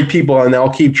 all great people, and they'll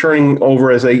keep churning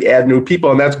over as they add new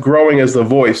people, and that's growing as the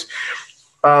voice.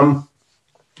 And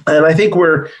I think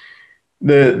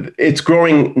it's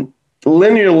growing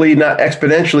linearly, not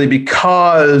exponentially,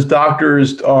 because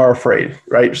doctors are afraid,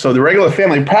 right? So the regular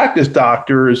family practice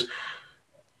doctors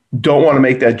don't want to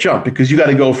make that jump because you got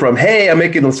to go from, hey, I'm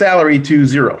making the salary to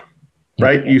zero,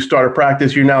 right? You start a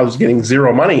practice, you're now just getting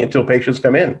zero money until patients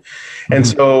come in. Mm-hmm. And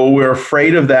so we're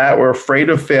afraid of that. We're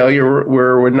afraid of failure.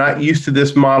 We're not used to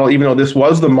this model, even though this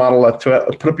was the model to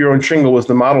put up your own shingle was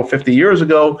the model 50 years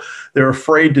ago. They're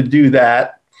afraid to do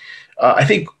that. I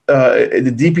think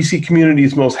the DPC community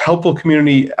is the most helpful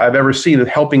community I've ever seen of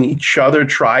helping each other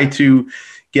try to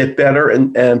get better.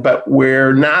 But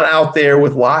we're not out there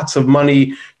with lots of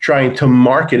money trying to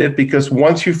market it, because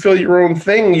once you fill your own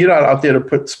thing, you're not out there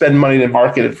to spend money to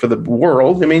market it for the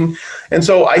world. I mean, and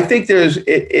so I think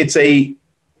it's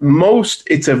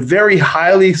a very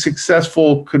highly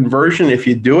successful conversion if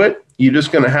you do it. You're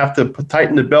just going to have to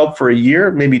tighten the belt for a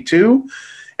year, maybe 2,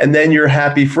 and then you're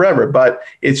happy forever. But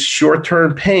it's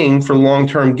short-term pain for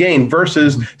long-term gain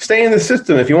versus stay in the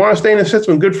system. If you want to stay in the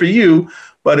system, good for you.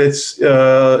 But it's,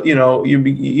 you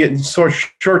get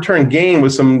short-term gain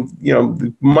with some,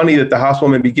 money that the hospital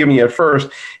may be giving you at first,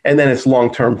 and then it's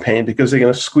long-term pain because they're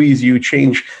going to squeeze you,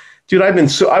 change. Dude, I went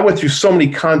through so many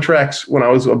contracts when I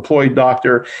was an employed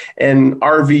doctor, and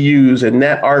RVUs, and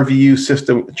that RVU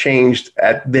system changed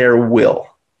at their will.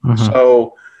 Mm-hmm.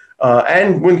 So,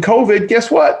 and when COVID,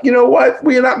 guess what? You know what?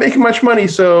 We are not making much money,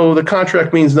 so the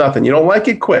contract means nothing. You don't like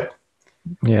it? Quit.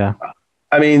 Yeah.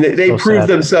 I mean, they so proved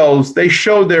themselves. They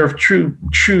showed their true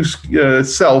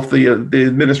self, the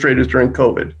administrators during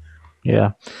COVID.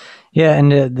 Yeah. Yeah.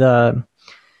 And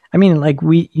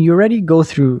you already go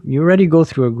through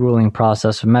a grueling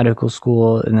process of medical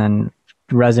school and then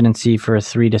residency for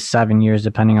 3 to 7 years,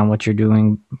 depending on what you're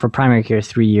doing. For primary care,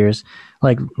 3 years.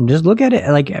 Like, just look at it.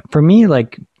 Like, for me,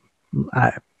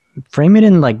 I frame it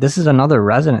in like, this is another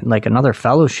another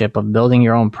fellowship of building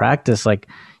your own practice. Like,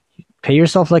 pay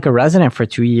yourself like a resident for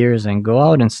 2 years and go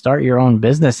out and start your own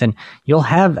business, and you'll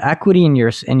have equity in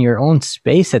your own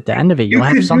space at the end of it. You'll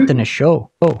have something to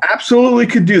show. Oh. Absolutely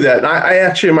could do that. And I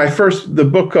actually, I wrote the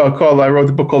book called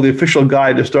The Official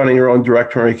Guide to Starting Your Own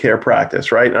Direct Primary Care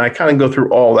Practice, right? And I kind of go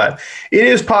through all that. It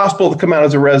is possible to come out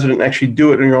as a resident and actually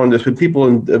do it on your own. There's been people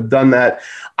who have done that.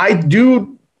 I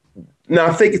do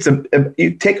now think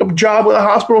you take a job with a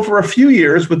hospital for a few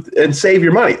years and save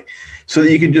your money so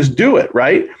that you can just do it,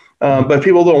 right? But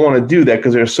people don't want to do that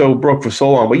because they're so broke for so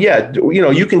long. But yeah,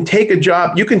 you can take a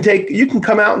job. You can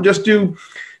come out and just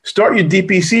start your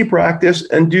DPC practice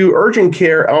and do urgent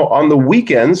care on the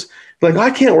weekends. Like,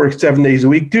 I can't work 7 days a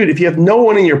week. Dude, if you have no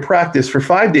one in your practice for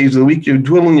 5 days of the week, you're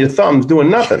twiddling your thumbs doing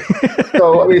nothing.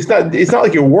 So, I mean, it's not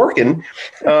like you're working.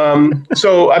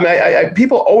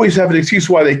 People always have an excuse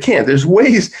why they can't. There's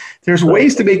ways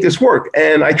to make this work.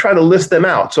 And I try to list them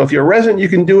out. So if you're a resident, you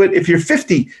can do it. If you're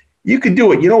 50, you could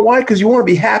do it. You know why? Because you want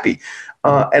to be happy.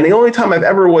 And the only time I've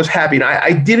ever was happy, and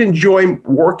I did enjoy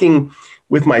working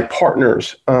with my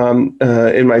partners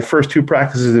in my first 2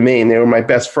 practices in Maine. They were my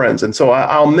best friends. And so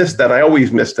I'll miss that. I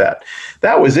always miss that.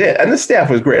 That was it. And the staff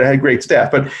was great. I had great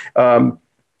staff. But I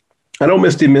don't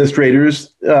miss the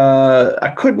administrators.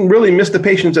 I couldn't really miss the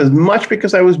patients as much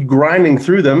because I was grinding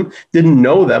through them, didn't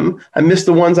know them. I miss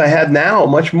the ones I had now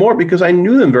much more because I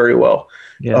knew them very well.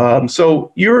 Yeah.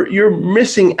 So you're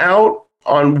missing out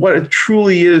on what it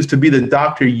truly is to be the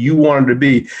doctor you wanted to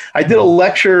be. I did a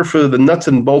lecture for the Nuts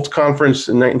and Bolts Conference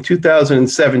in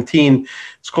 2017.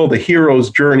 It's called The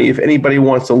Hero's Journey. If anybody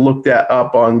wants to look that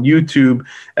up on YouTube,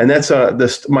 and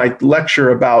that's my lecture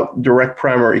about direct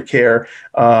primary care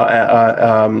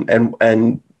and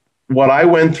what I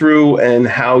went through and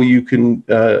how you can.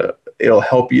 It'll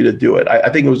help you to do it. I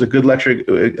think it was a good lecture.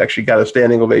 It actually got a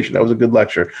standing ovation. That was a good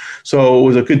lecture. So it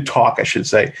was a good talk, I should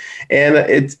say. And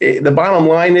the bottom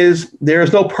line is there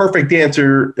is no perfect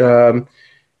answer.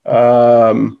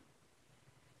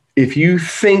 If you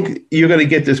think you're going to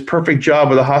get this perfect job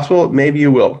at the hospital, maybe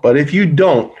you will. But if you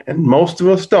don't, and most of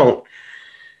us don't,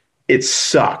 it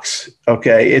sucks.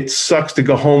 Okay. It sucks to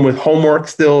go home with homework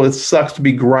still. It sucks to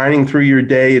be grinding through your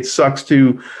day. It sucks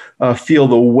to feel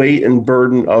the weight and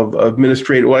burden of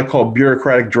administrative, what I call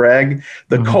bureaucratic drag.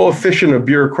 The coefficient of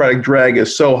bureaucratic drag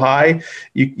is so high,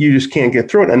 you just can't get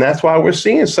through it. And that's why we're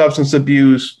seeing substance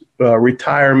abuse,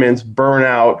 retirements,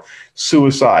 burnout,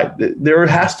 suicide. There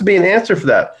has to be an answer for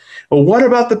that. Well, what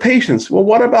about the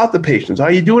patients?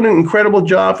 Are you doing an incredible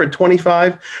job for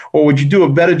 25, or would you do a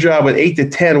better job with 8 to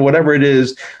 10, whatever it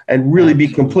is, and really be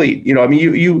complete? I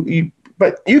mean,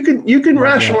 but you can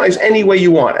rationalize any way you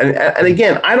want. And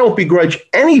again, I don't begrudge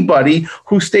anybody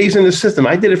who stays in the system.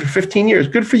 I did it for 15 years.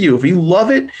 Good for you. If you love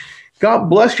it,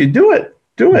 God bless you. Do it.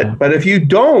 Yeah. But if you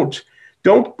don't,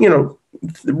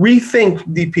 rethink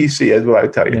DPC is what I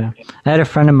would tell you. Yeah. I had a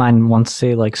friend of mine once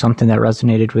say like something that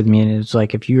resonated with me, and it was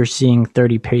like, if you're seeing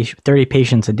 30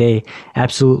 patients a day,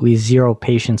 absolutely 0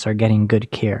 patients are getting good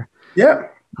care. Yeah.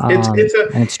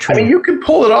 It's true. I mean, you can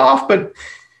pull it off, but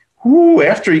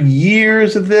after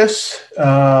years of this,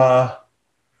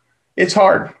 it's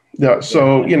hard.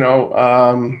 So,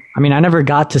 I mean, I never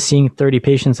got to seeing 30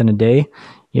 patients in a day,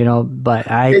 but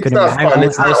I it's could. Not fun.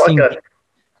 It's not like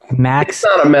Max. It's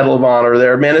not a Medal of Honor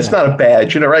there, man. It's not a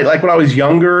badge, right? Like when I was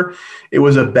younger, it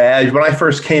was a badge when I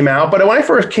first came out. But when I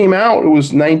first came out, it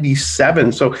was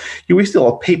 97. So we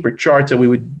still have paper charts that we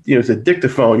would, it's a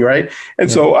dictaphone, right? And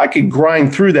so I could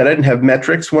grind through that. I didn't have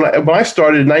metrics. When I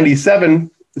started in 97,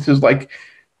 this is like,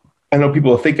 I know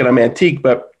people are thinking I'm antique,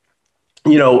 but,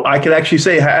 I could actually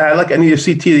say, I need a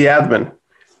CT of the abdomen.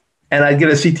 And I'd get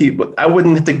a CT, but I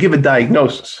wouldn't have to give a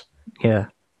diagnosis. Yeah.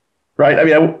 Right? I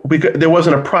mean, there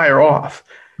wasn't a prior auth.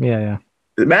 Yeah.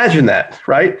 Imagine that,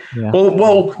 right? Yeah.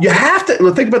 Well, you have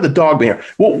to think about the dog here.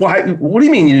 Well, why? What do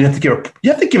you mean you didn't have to give?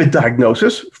 You have to give a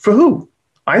diagnosis for who?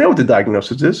 I know what the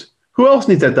diagnosis is. Who else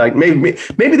needs that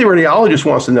diagnosis? Maybe the radiologist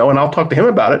wants to know, and I'll talk to him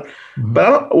about it. Mm-hmm.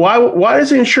 But why does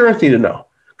the insurance need to know?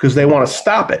 Because they want to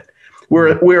stop it. We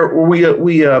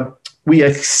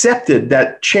accepted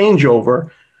that changeover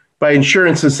by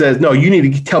insurance and says, no, you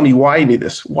need to tell me why you need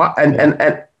this. Why?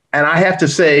 And I have to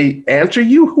say, answer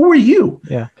you? Who are you?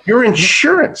 Yeah. You're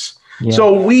insurance. Yeah.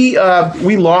 So we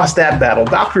lost that battle.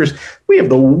 Doctors, we have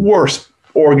the worst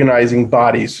organizing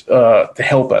bodies to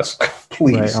help us.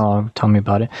 Please. Right. Oh, tell me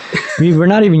about it. We're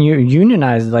not even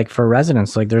unionized like for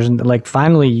residents. Like there's like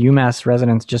finally UMass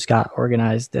residents just got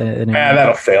organized.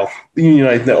 That'll fail. The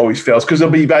unionized always fails because they'll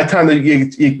be by the time that you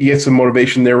get some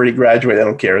motivation, they're already graduated. They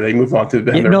don't care. They move on to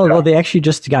the well, they actually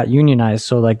just got unionized.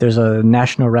 So like there's a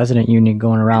national resident union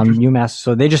going around UMass.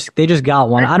 So they just got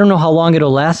one. I don't know how long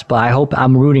it'll last, but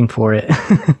I'm rooting for it.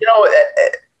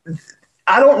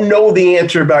 I don't know the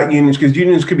answer about unions because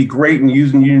unions could be great and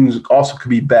using unions also could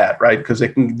be bad, right? Because they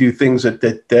can do things that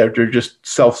they're just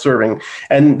self-serving.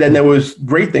 And then there was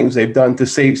great things they've done to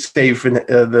save and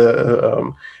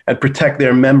protect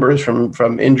their members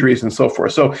from injuries and so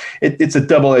forth. So it's a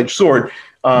double-edged sword.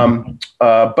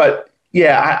 But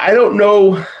yeah, I don't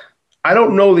know. I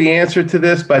don't know the answer to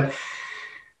this, but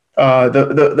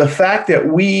the fact that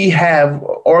we have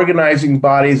organizing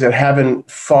bodies that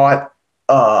haven't fought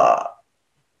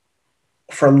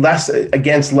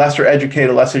against lesser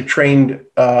educated, lesser trained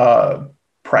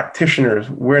practitioners.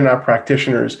 We're not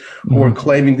practitioners who are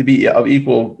claiming to be of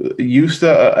equal use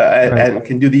and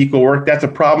can do the equal work. That's a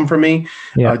problem for me.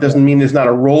 Yeah. It doesn't mean there's not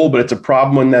a role, but it's a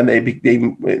problem when then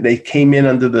they came in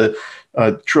under the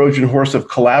Trojan horse of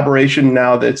collaboration.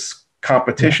 Now that's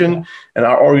competition, and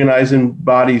our organizing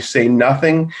bodies say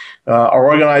nothing. Our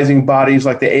organizing bodies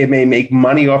like the AMA make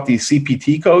money off these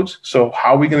CPT codes. So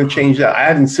how are we going to change that? I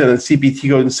haven't seen a CPT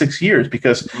code in 6 years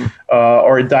because,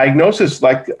 or a diagnosis,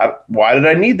 why did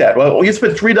I need that? Well, you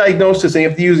spent 3 diagnoses and you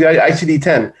have to use the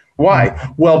ICD-10.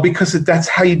 Why? Well, because that's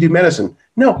how you do medicine.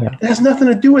 No, it has nothing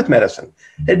to do with medicine.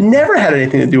 It never had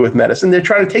anything to do with medicine. They're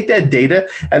trying to take that data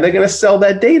and they're going to sell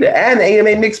that data. And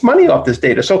AMA makes money off this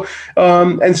data. So,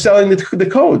 and selling the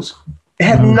codes. It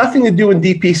had nothing to do with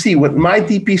DPC. When my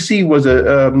DPC was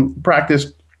a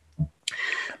practice,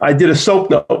 I did a SOAP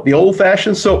note, the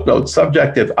old-fashioned SOAP note,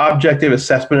 subjective, objective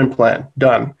assessment and plan,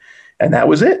 done. And that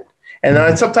was it. And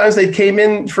then sometimes they came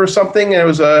in for something and it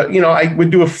was I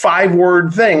would do a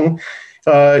 5-word thing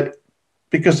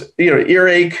because,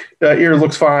 earache, ear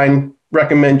looks fine,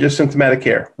 recommend just symptomatic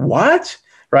care. What?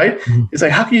 Right? It's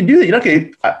like, how can you do that?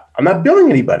 Okay, I'm not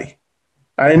billing anybody.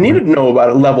 I didn't need to know about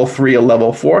a level 3 or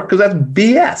level 4 because that's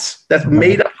BS. That's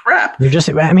made up crap.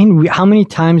 How many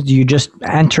times do you just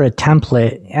enter a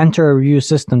template, enter a review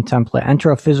system template,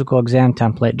 enter a physical exam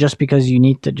template just because you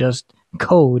need to just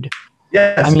code?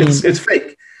 Yes, it's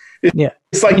fake. If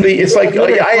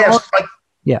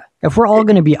we're all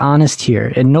going to be honest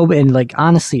here, and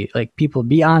honestly, people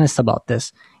be honest about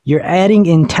this. You're adding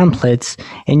in templates,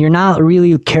 and you're not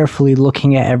really carefully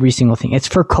looking at every single thing. It's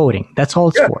for coding. That's all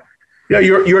it's for. Yeah,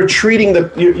 you're treating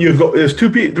there's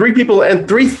 3 people and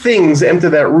 3 things enter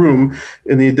that room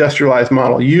in the industrialized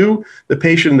model. You, the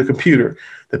patient, and the computer.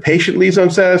 The patient leaves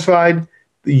unsatisfied.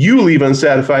 You leave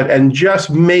unsatisfied, and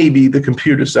just maybe the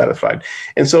computer's satisfied.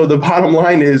 And so the bottom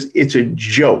line is it's a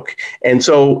joke. And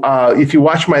so if you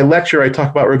watch my lecture, I talk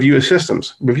about review of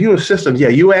systems. Review of systems. Yeah,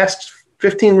 you asked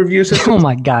 15 review systems. Oh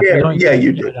my God. Yeah,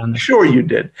 you did. Sure you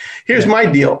did. Here's my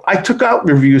deal. I took out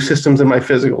review systems in my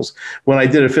physicals when I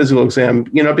did a physical exam,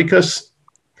 because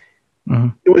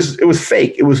it was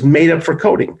fake. It was made up for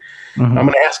coding. I'm going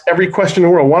to ask every question in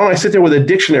the world. Why don't I sit there with a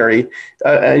dictionary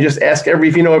and just ask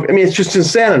it's just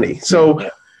insanity.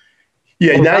 So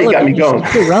now you got me going.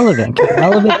 It's irrelevant.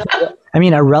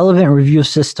 A relevant review of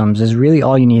systems is really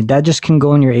all you need. That just can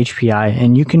go in your HPI,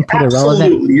 and you can put a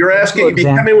relevant. You're asking if you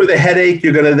come in with a headache,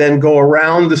 you're going to then go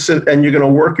around and you're going to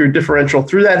work your differential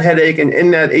through that headache, and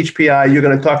in that HPI, you're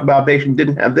going to talk about patient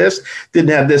didn't have this. You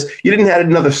didn't have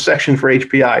another section for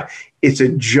HPI. It's a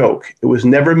joke. It was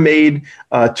never made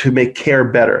to make care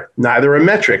better. Neither are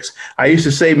metrics. I used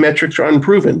to say metrics are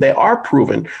unproven. They are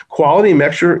proven. Quality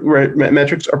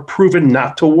metrics are proven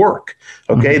not to work.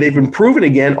 Okay, they've been proven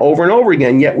again over and over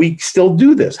again, yet we still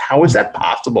do this. How is that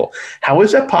possible? How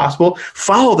is that possible?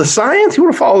 Follow the science. You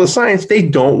want to follow the science? They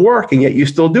don't work, and yet you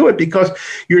still do it because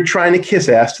you're trying to kiss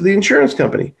ass to the insurance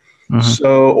company,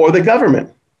 or the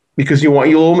government, because you want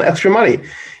your little extra money.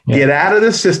 Yeah. Get out of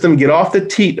the system, get off the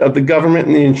teat of the government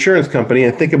and the insurance company,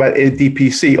 and think about a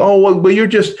DPC. Oh, well, you're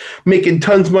just making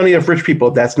tons of money off rich people.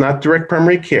 That's not direct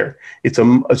primary care. It's a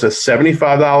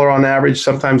 $75 on average.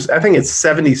 Sometimes I think it's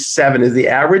 $77 is the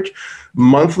average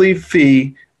monthly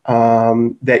fee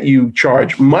that you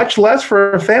charge. Much less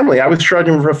for a family. I was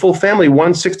charging for a full family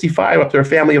 $165 up to a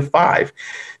family of 5.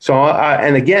 So,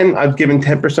 and again, I've given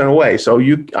 10% away. So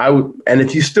and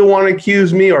if you still want to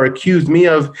accuse me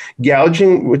of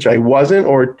gouging, which I wasn't,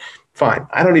 or fine,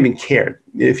 I don't even care.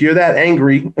 If you're that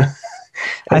angry.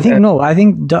 I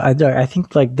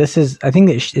think like this is, I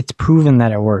think it's proven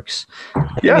that it works.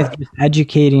 I think it's just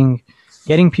educating,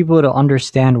 getting people to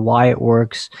understand why it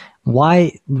works,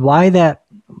 why that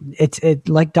it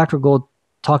like Dr. Gold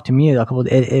talked to me a couple.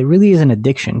 It really is an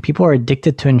addiction. People are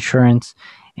addicted to insurance.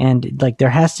 And like there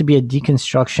has to be a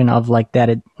deconstruction of like that.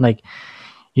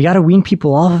 You got to wean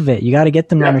people off of it. You got to get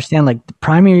them to understand like the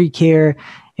primary care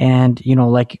and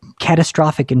like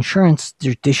catastrophic insurance.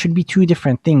 There should be two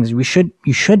different things. You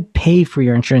should pay for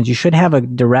your insurance. You should have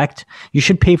you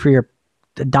should pay for your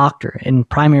doctor in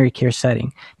primary care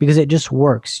setting because it just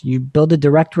works. You build a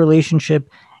direct relationship.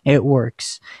 It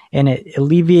works and it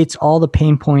alleviates all the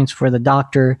pain points for the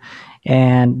doctor.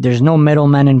 And there's no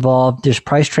middlemen involved. There's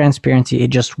price transparency. It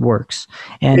just works.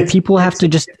 And people have to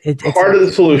just... It's part of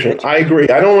the solution. I agree.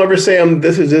 I don't ever say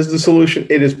this is the solution.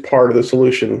 It is part of the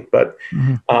solution. But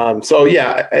so,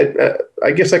 yeah, I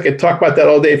guess I could talk about that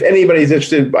all day. If anybody's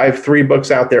interested, I have 3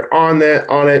 books out there on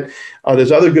it.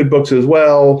 There's other good books as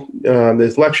well.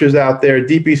 There's lectures out there.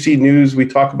 DPC News, we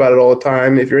talk about it all the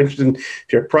time. If you're interested,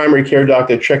 if you're a primary care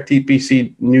doctor, check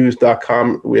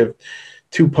dpcnews.com. We have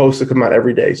 2 posts that come out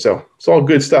every day. So it's all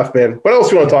good stuff, man. What else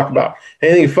do you want to talk about?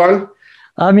 Anything fun?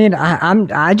 I mean,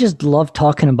 I just love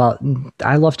talking about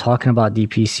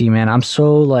DPC, man.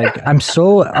 I'm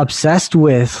so obsessed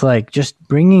with like just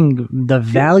bringing the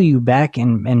value back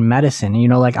in medicine.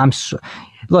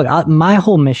 My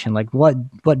whole mission, like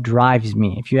what drives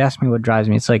me, if you ask me what drives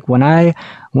me, it's like when I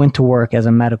went to work as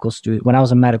a medical student, when I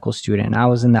was a medical student, I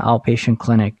was in the outpatient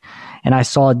clinic and I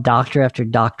saw doctor after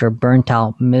doctor burnt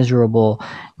out, miserable,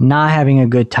 not having a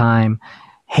good time,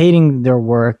 hating their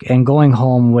work and going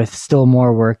home with still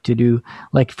more work to do.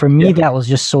 Like for me, that was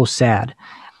just so sad.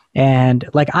 And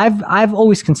like, I've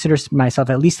always considered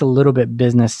myself at least a little bit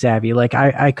business savvy. Like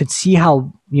I could see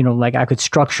how, like I could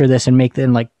structure this and make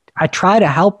them like, I try to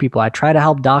help people. I try to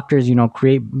help doctors,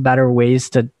 create better ways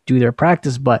to do their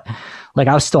practice. But like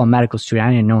I was still a medical student.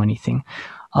 I didn't know anything.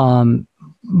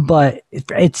 But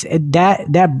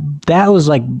that was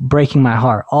like breaking my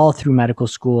heart all through medical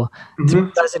school.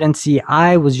 Through residency,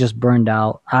 I was just burned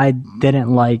out. I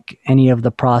didn't like any of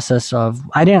the process of,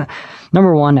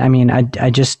 number one, I mean, I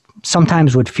just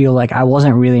sometimes would feel like I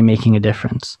wasn't really making a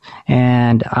difference.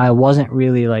 And I wasn't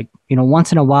really like,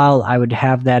 once in a while I would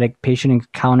have that patient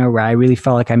encounter where I really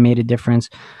felt like I made a difference.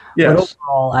 Yes. But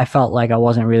overall, I felt like I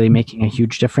wasn't really making a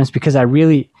huge difference because if I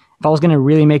was going to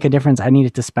really make a difference, I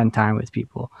needed to spend time with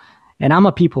people. And I'm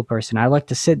a people person. I like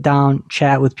to sit down,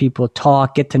 chat with people,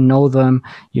 talk, get to know them,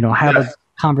 have a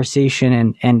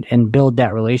conversation and build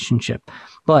that relationship.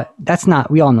 But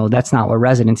we all know that's not what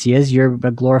residency is. You're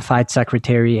a glorified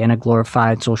secretary and a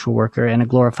glorified social worker and a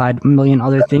glorified million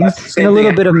other things and a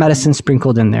little bit of medicine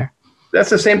sprinkled in there. That's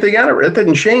the same thing. It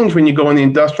doesn't change when you go in the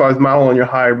industrialized model and you're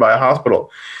hired by a hospital.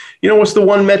 What's the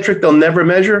one metric they'll never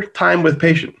measure? Time with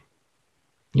patient.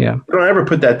 Yeah. They don't ever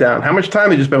put that down. How much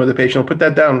time did you spend with the patient? They'll put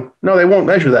that down. No, they won't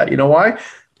measure that. You know why?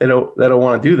 They don't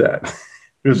want to do that.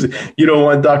 Because you don't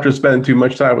want doctors spending too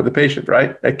much time with the patient,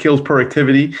 right? That kills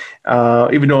productivity,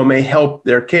 even though it may help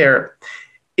their care.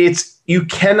 You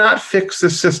cannot fix the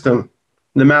system,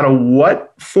 no matter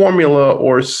what formula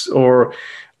or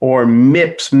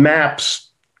MIPS, MAPS,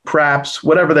 PRAPS,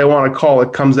 whatever they want to call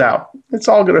it, comes out. It's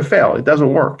all going to fail. It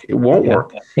doesn't work. It won't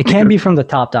work. It can't be from the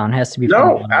top down. It has to be from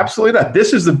the bottom. No, absolutely not.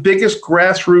 This is the biggest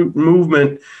grassroots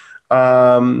movement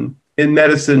in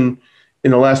medicine in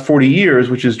the last 40 years,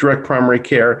 which is direct primary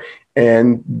care.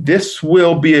 And this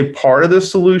will be a part of the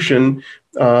solution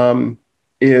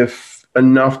if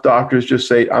enough doctors just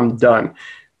say, I'm done.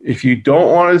 If you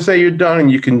don't want to say you're done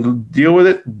and you can deal with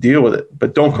it,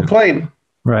 but don't complain.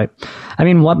 Right. I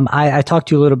mean, what I talked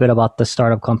to you a little bit about the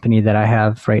startup company that I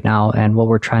have right now and what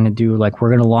we're trying to do. Like, we're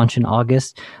going to launch in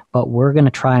August, but we're going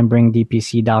to try and bring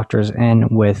DPC doctors in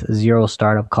with zero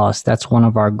startup costs. That's one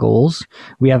of our goals.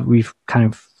 We've kind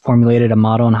of formulated a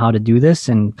model on how to do this.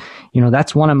 And,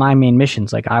 that's one of my main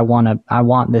missions. Like, I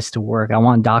want this to work. I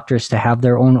want doctors to have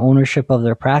their own ownership of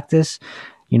their practice,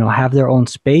 have their own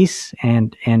space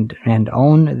and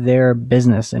own their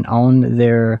business and own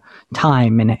their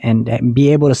time and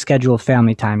be able to schedule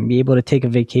family time, be able to take a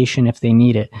vacation if they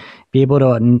need it, be able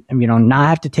to, not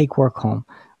have to take work home.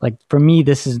 Like, for me,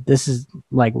 this is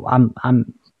like,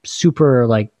 I'm super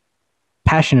like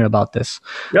passionate about this.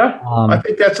 Yeah, I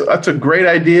think that's a great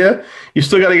idea. You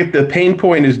still got to get the pain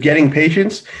point is getting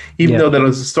patients, even though that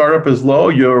as a startup is low.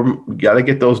 You got to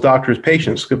get those doctors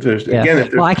patients.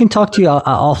 Well, I can talk to you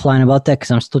offline about that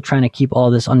because I'm still trying to keep all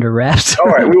this under wraps. All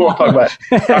right, we won't talk about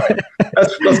it. All right.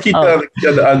 Let's keep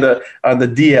that on the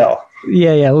DL.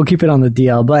 Yeah, we'll keep it on the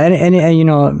DL. But and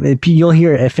you'll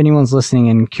hear, if anyone's listening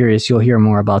and curious, you'll hear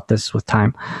more about this with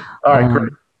time. All right,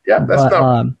 great. Yeah, that's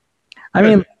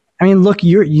I mean, look,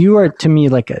 you are to me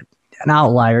like an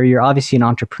outlier. You're obviously an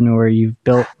entrepreneur. You've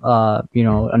built, a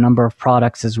number of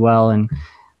products as well, and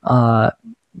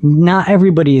not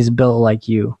everybody is built like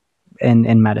you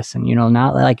in medicine.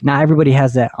 Not everybody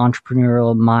has that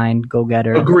entrepreneurial mind, go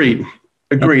getter. Agreed.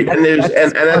 And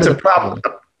that's a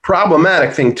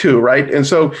problematic thing too, right? And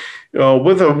so,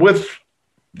 it's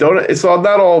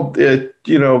not all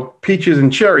peaches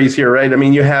and cherries here, right? I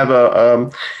mean, you have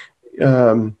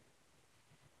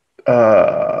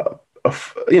I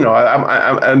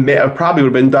probably would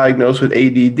have been diagnosed with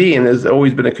ADD, and there's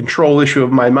always been a control issue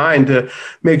of my mind to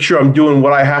make sure I'm doing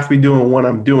what I have to be doing when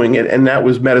I'm doing it. And that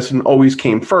was medicine always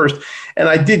came first. And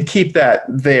I did keep that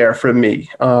there for me.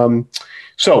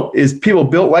 So is people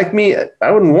built like me?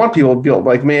 I wouldn't want people built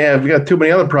like me. I've got too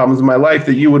many other problems in my life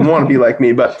that you wouldn't want to be like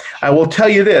me. But I will tell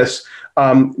you this,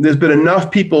 there's been enough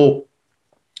people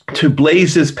to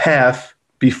blaze this path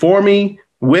before me,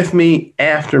 with me,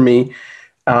 after me.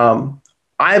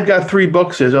 I've got 3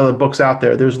 books. There's other books out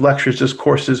there. There's lectures, there's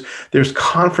courses, there's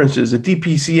conferences. The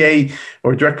DPCA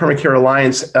or Direct Primary Care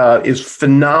Alliance is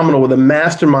phenomenal with a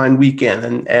mastermind weekend,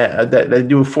 and that they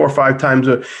do it 4 or 5 times.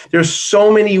 There's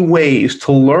so many ways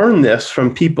to learn this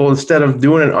from people instead of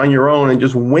doing it on your own and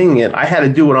just wing it. I had to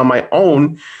do it on my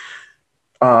own.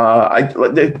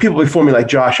 People before me like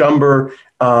Josh Umber,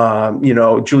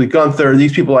 Julie Gunther,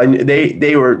 these people,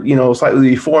 they were, slightly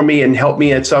before me and helped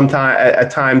me at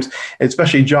times,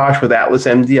 especially Josh with Atlas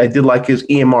MD. I did like his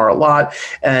EMR a lot.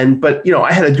 But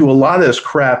I had to do a lot of this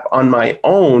crap on my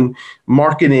own,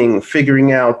 marketing,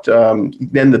 figuring out,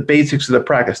 then the basics of the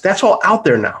practice. That's all out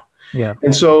there now. Yeah.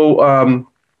 And so,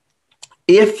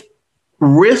 if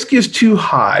risk is too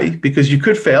high, because you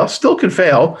could fail, still could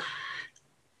fail,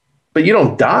 but you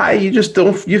don't die,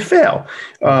 you fail.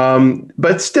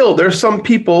 But still, there's some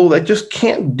people that just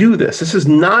can't do this. This is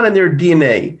not in their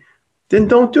DNA. Then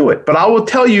don't do it. But I will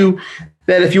tell you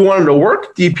that if you wanted to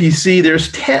work DPC,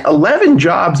 there's 11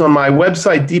 jobs on my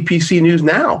website, DPC News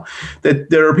Now, that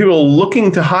there are people looking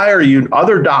to hire you,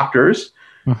 other doctors,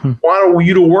 want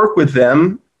you to work with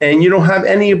them, and you don't have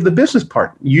any of the business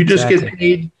part. You just get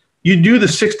paid. You do the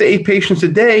 6 to 8 patients a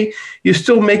day. You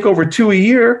still make over 2 a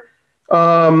year.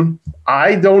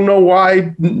 I don't know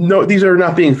why these are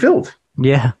not being filled.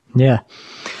 Yeah.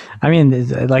 I mean,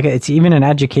 it's even an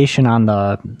education on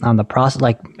the process.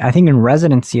 Like, I think in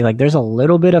residency, there's a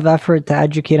little bit of effort to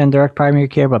educate on direct primary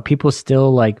care, but people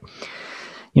still I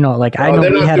know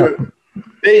we had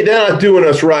they're not doing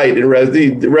us right in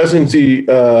the residency.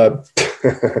 Well,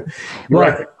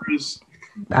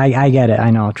 I get it. I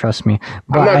know. Trust me.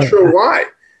 But I'm not sure why.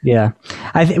 Yeah.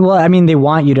 They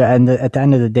want you to, and at the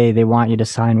end of the day, they want you to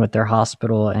sign with their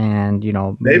hospital and,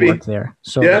 work there.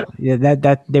 So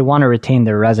that they want to retain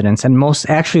their residents. And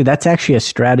that's actually a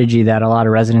strategy that a lot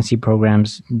of residency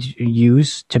programs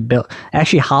use to build.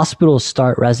 Actually, hospitals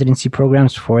start residency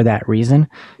programs for that reason.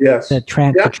 Yes. To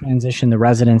transition the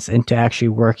residents into actually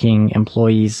working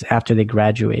employees after they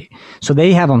graduate. So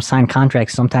they have them sign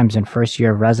contracts sometimes in first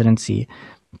year of residency,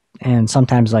 and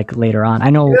sometimes later on.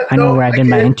 I know where I did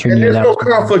my intern year. There's no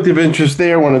conflict of interest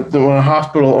there when a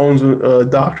hospital owns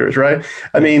doctors, right?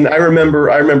 I mean, I remember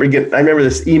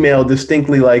this email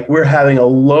distinctly. We're having a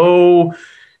low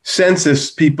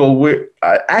census. I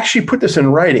actually put this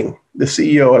in writing. The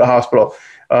CEO at a hospital.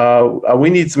 We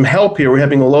need some help here. We're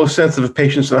having a low census of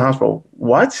patients in the hospital.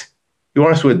 What? You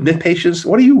want us to admit patients?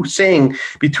 What are you saying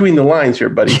between the lines here,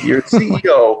 buddy? You're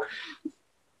CEO.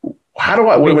 How do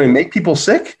we make people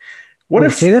sick?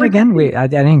 Say that again? Wait, I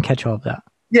didn't catch all of that.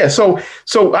 Yeah, so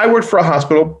I worked for a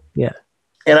hospital. Yeah.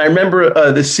 And I remember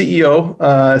the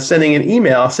CEO sending an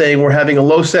email saying, "We're having a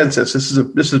low census.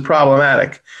 This is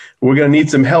problematic. We're going to need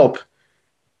some help."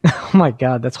 Oh my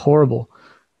God, that's horrible.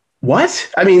 What?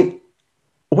 I mean,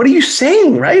 what are you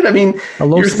saying, right? I mean, a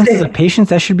low census of patients,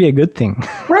 that should be a good thing.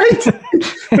 Right.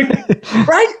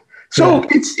 Right. So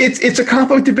it's a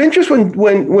conflict of interest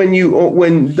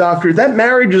when doctor, that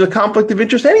marriage is a conflict of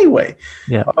interest anyway.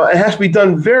 Yeah. It has to be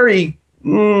done very.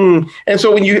 And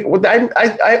so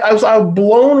I was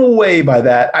blown away by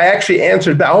that. I actually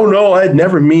answered back, "Oh no, I'd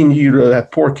never mean you to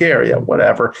have poor care." Yeah,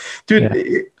 whatever,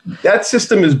 dude. That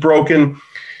system is broken.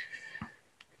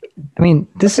 I mean,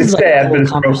 this is like sad, but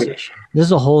it's broken. This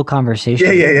is a whole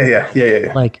conversation.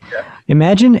 Yeah. Like,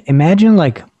 imagine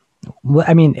like,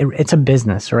 I mean, it's a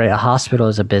business, right? A hospital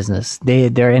is a business.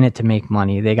 They're in it to make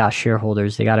money. They got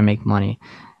shareholders. They got to make money.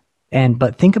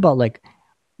 But think about, like,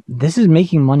 this is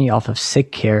making money off of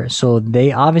sick care. So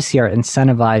they obviously are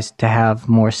incentivized to have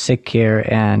more sick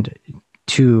care and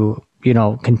to,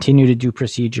 continue to do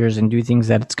procedures and do things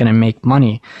that it's going to make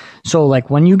money. So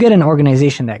like when you get an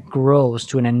organization that grows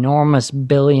to an enormous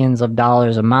billions of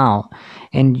dollars amount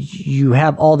and you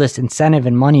have all this incentive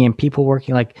and money and people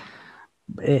working, like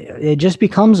it just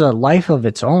becomes a life of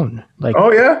its own. Like,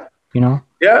 oh yeah.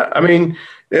 Yeah. I mean,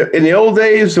 in the old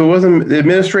days, the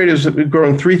administrators have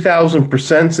grown 3,000%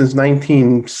 since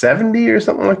 1970 or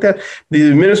something like that.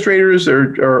 The administrators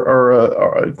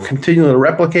are continuing to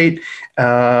replicate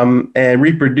and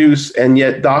reproduce, and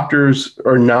yet doctors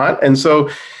are not. And so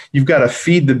you've got to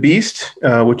feed the beast,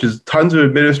 which is tons of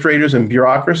administrators and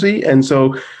bureaucracy. And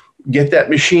so get that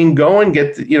machine going,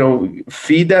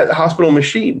 feed that hospital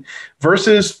machine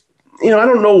versus, I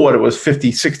don't know what it was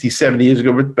 50, 60, 70 years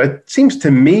ago, but it seems to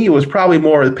me it was probably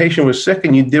more the patient was sick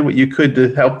and you did what you could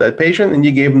to help that patient and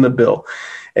you gave them the bill.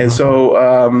 And so,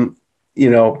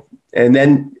 and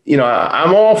then,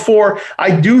 I'm all for,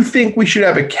 I do think we should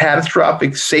have a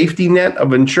catastrophic safety net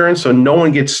of insurance so no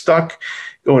one gets stuck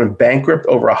going bankrupt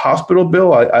over a hospital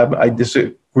bill. I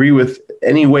disagree with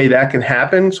any way that can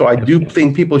happen. So I do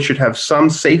think people should have some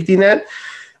safety net.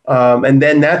 And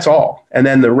then that's all. And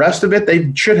then the rest of it,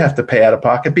 they should have to pay out of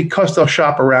pocket because they'll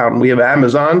shop around. We have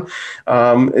Amazon.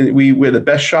 We're the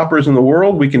best shoppers in the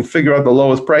world. We can figure out the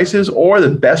lowest prices or the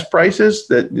best prices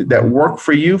that work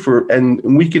for you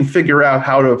and we can figure out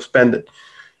how to spend it.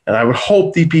 And I would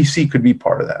hope DPC could be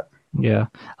part of that. Yeah.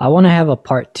 I want to have a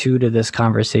part 2 to this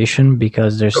conversation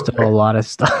because there's still a lot of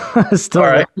stuff, a lot of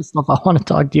stuff I want to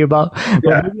talk to you about.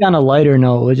 But maybe on a lighter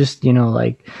note, we'll just,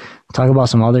 talk about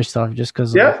some other stuff just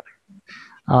because. Yeah.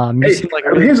 Here's a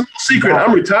little secret.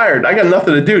 I'm retired. I got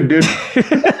nothing to do, dude.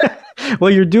 Well,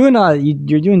 you're doing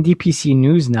DPC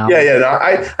News now. Yeah. No,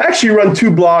 I actually run 2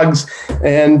 blogs,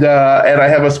 and I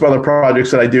have some other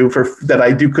projects that I do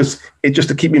because it's just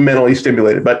to keep me mentally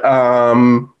stimulated. But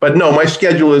no, my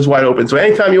schedule is wide open. So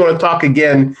anytime you want to talk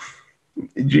again,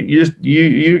 you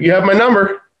have my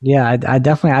number. Yeah, I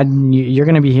definitely. You're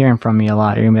going to be hearing from me a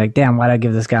lot. You're going to be like, "Damn, why'd I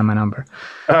give this guy my number?"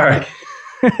 All right.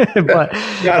 But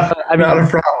not a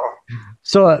problem.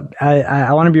 So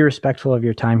I want to be respectful of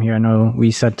your time here. I know we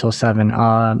said till 7.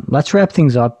 Let's wrap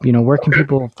things up. Where can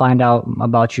people find out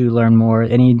about you, learn more?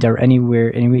 Any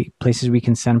places we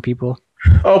can send people?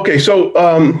 Okay, so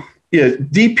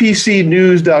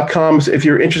dpcnews.com. If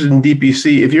you're interested in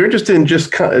DPC, if you're interested in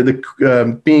just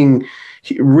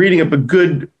reading up a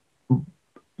good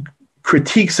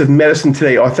critiques of medicine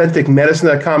today,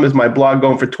 authenticmedicine.com is my blog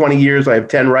going for 20 years. I have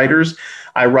 10 writers.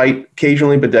 I write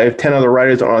occasionally, but I have 10 other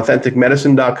writers on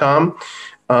authenticmedicine.com.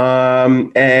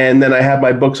 And then I have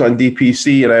my books on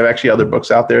DPC, and I have actually other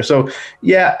books out there. So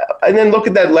yeah, and then look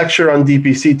at that lecture on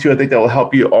DPC too. I think that will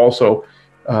help you also.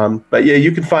 But yeah,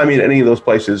 you can find me at any of those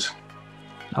places.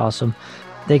 Awesome.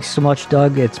 Thanks so much,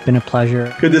 Doug. It's been a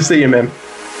pleasure. Good to see you, man.